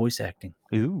hear some voice acting.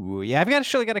 Ooh, yeah, I've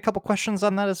actually got a couple questions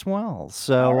on that as well.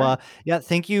 So, yeah,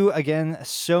 thank you again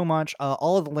so much.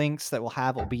 All of the links that we'll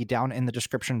have will be down in the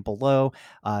description below.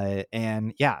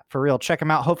 And yeah, for real, check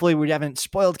them out. Hopefully, we haven't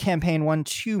spoiled campaign 1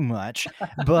 too much,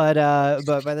 but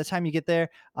by the time you get there,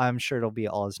 I'm sure it'll be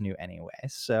all as new anyway.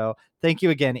 So, thank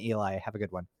you again, Eli. Have a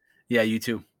good one. Yeah, you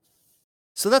too.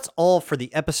 So that's all for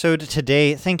the episode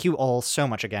today. Thank you all so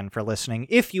much again for listening.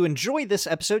 If you enjoyed this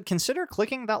episode, consider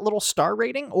clicking that little star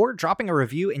rating or dropping a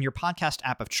review in your podcast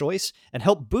app of choice and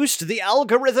help boost the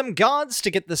algorithm gods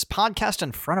to get this podcast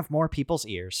in front of more people's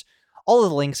ears. All of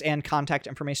the links and contact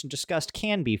information discussed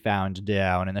can be found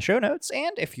down in the show notes,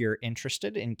 and if you're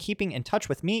interested in keeping in touch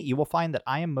with me, you will find that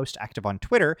I am most active on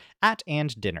Twitter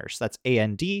 @AndDinners. That's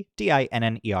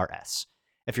ANDDINNERS.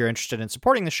 If you're interested in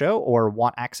supporting the show or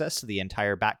want access to the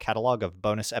entire back catalog of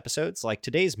bonus episodes like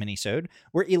today's minisode,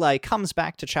 where Eli comes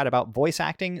back to chat about voice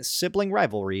acting, sibling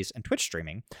rivalries, and Twitch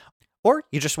streaming, or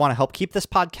you just want to help keep this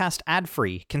podcast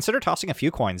ad-free, consider tossing a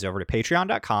few coins over to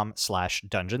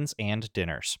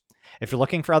patreon.com/dungeonsanddinners. If you're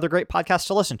looking for other great podcasts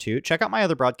to listen to, check out my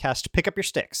other broadcast, Pick Up Your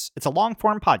Sticks. It's a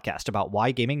long-form podcast about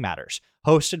why gaming matters,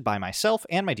 hosted by myself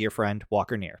and my dear friend,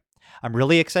 Walker Neer. I'm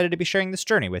really excited to be sharing this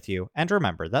journey with you, and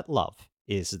remember that love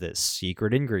is the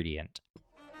secret ingredient.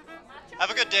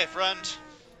 Have a good day, friend.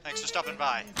 Thanks for stopping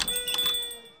by.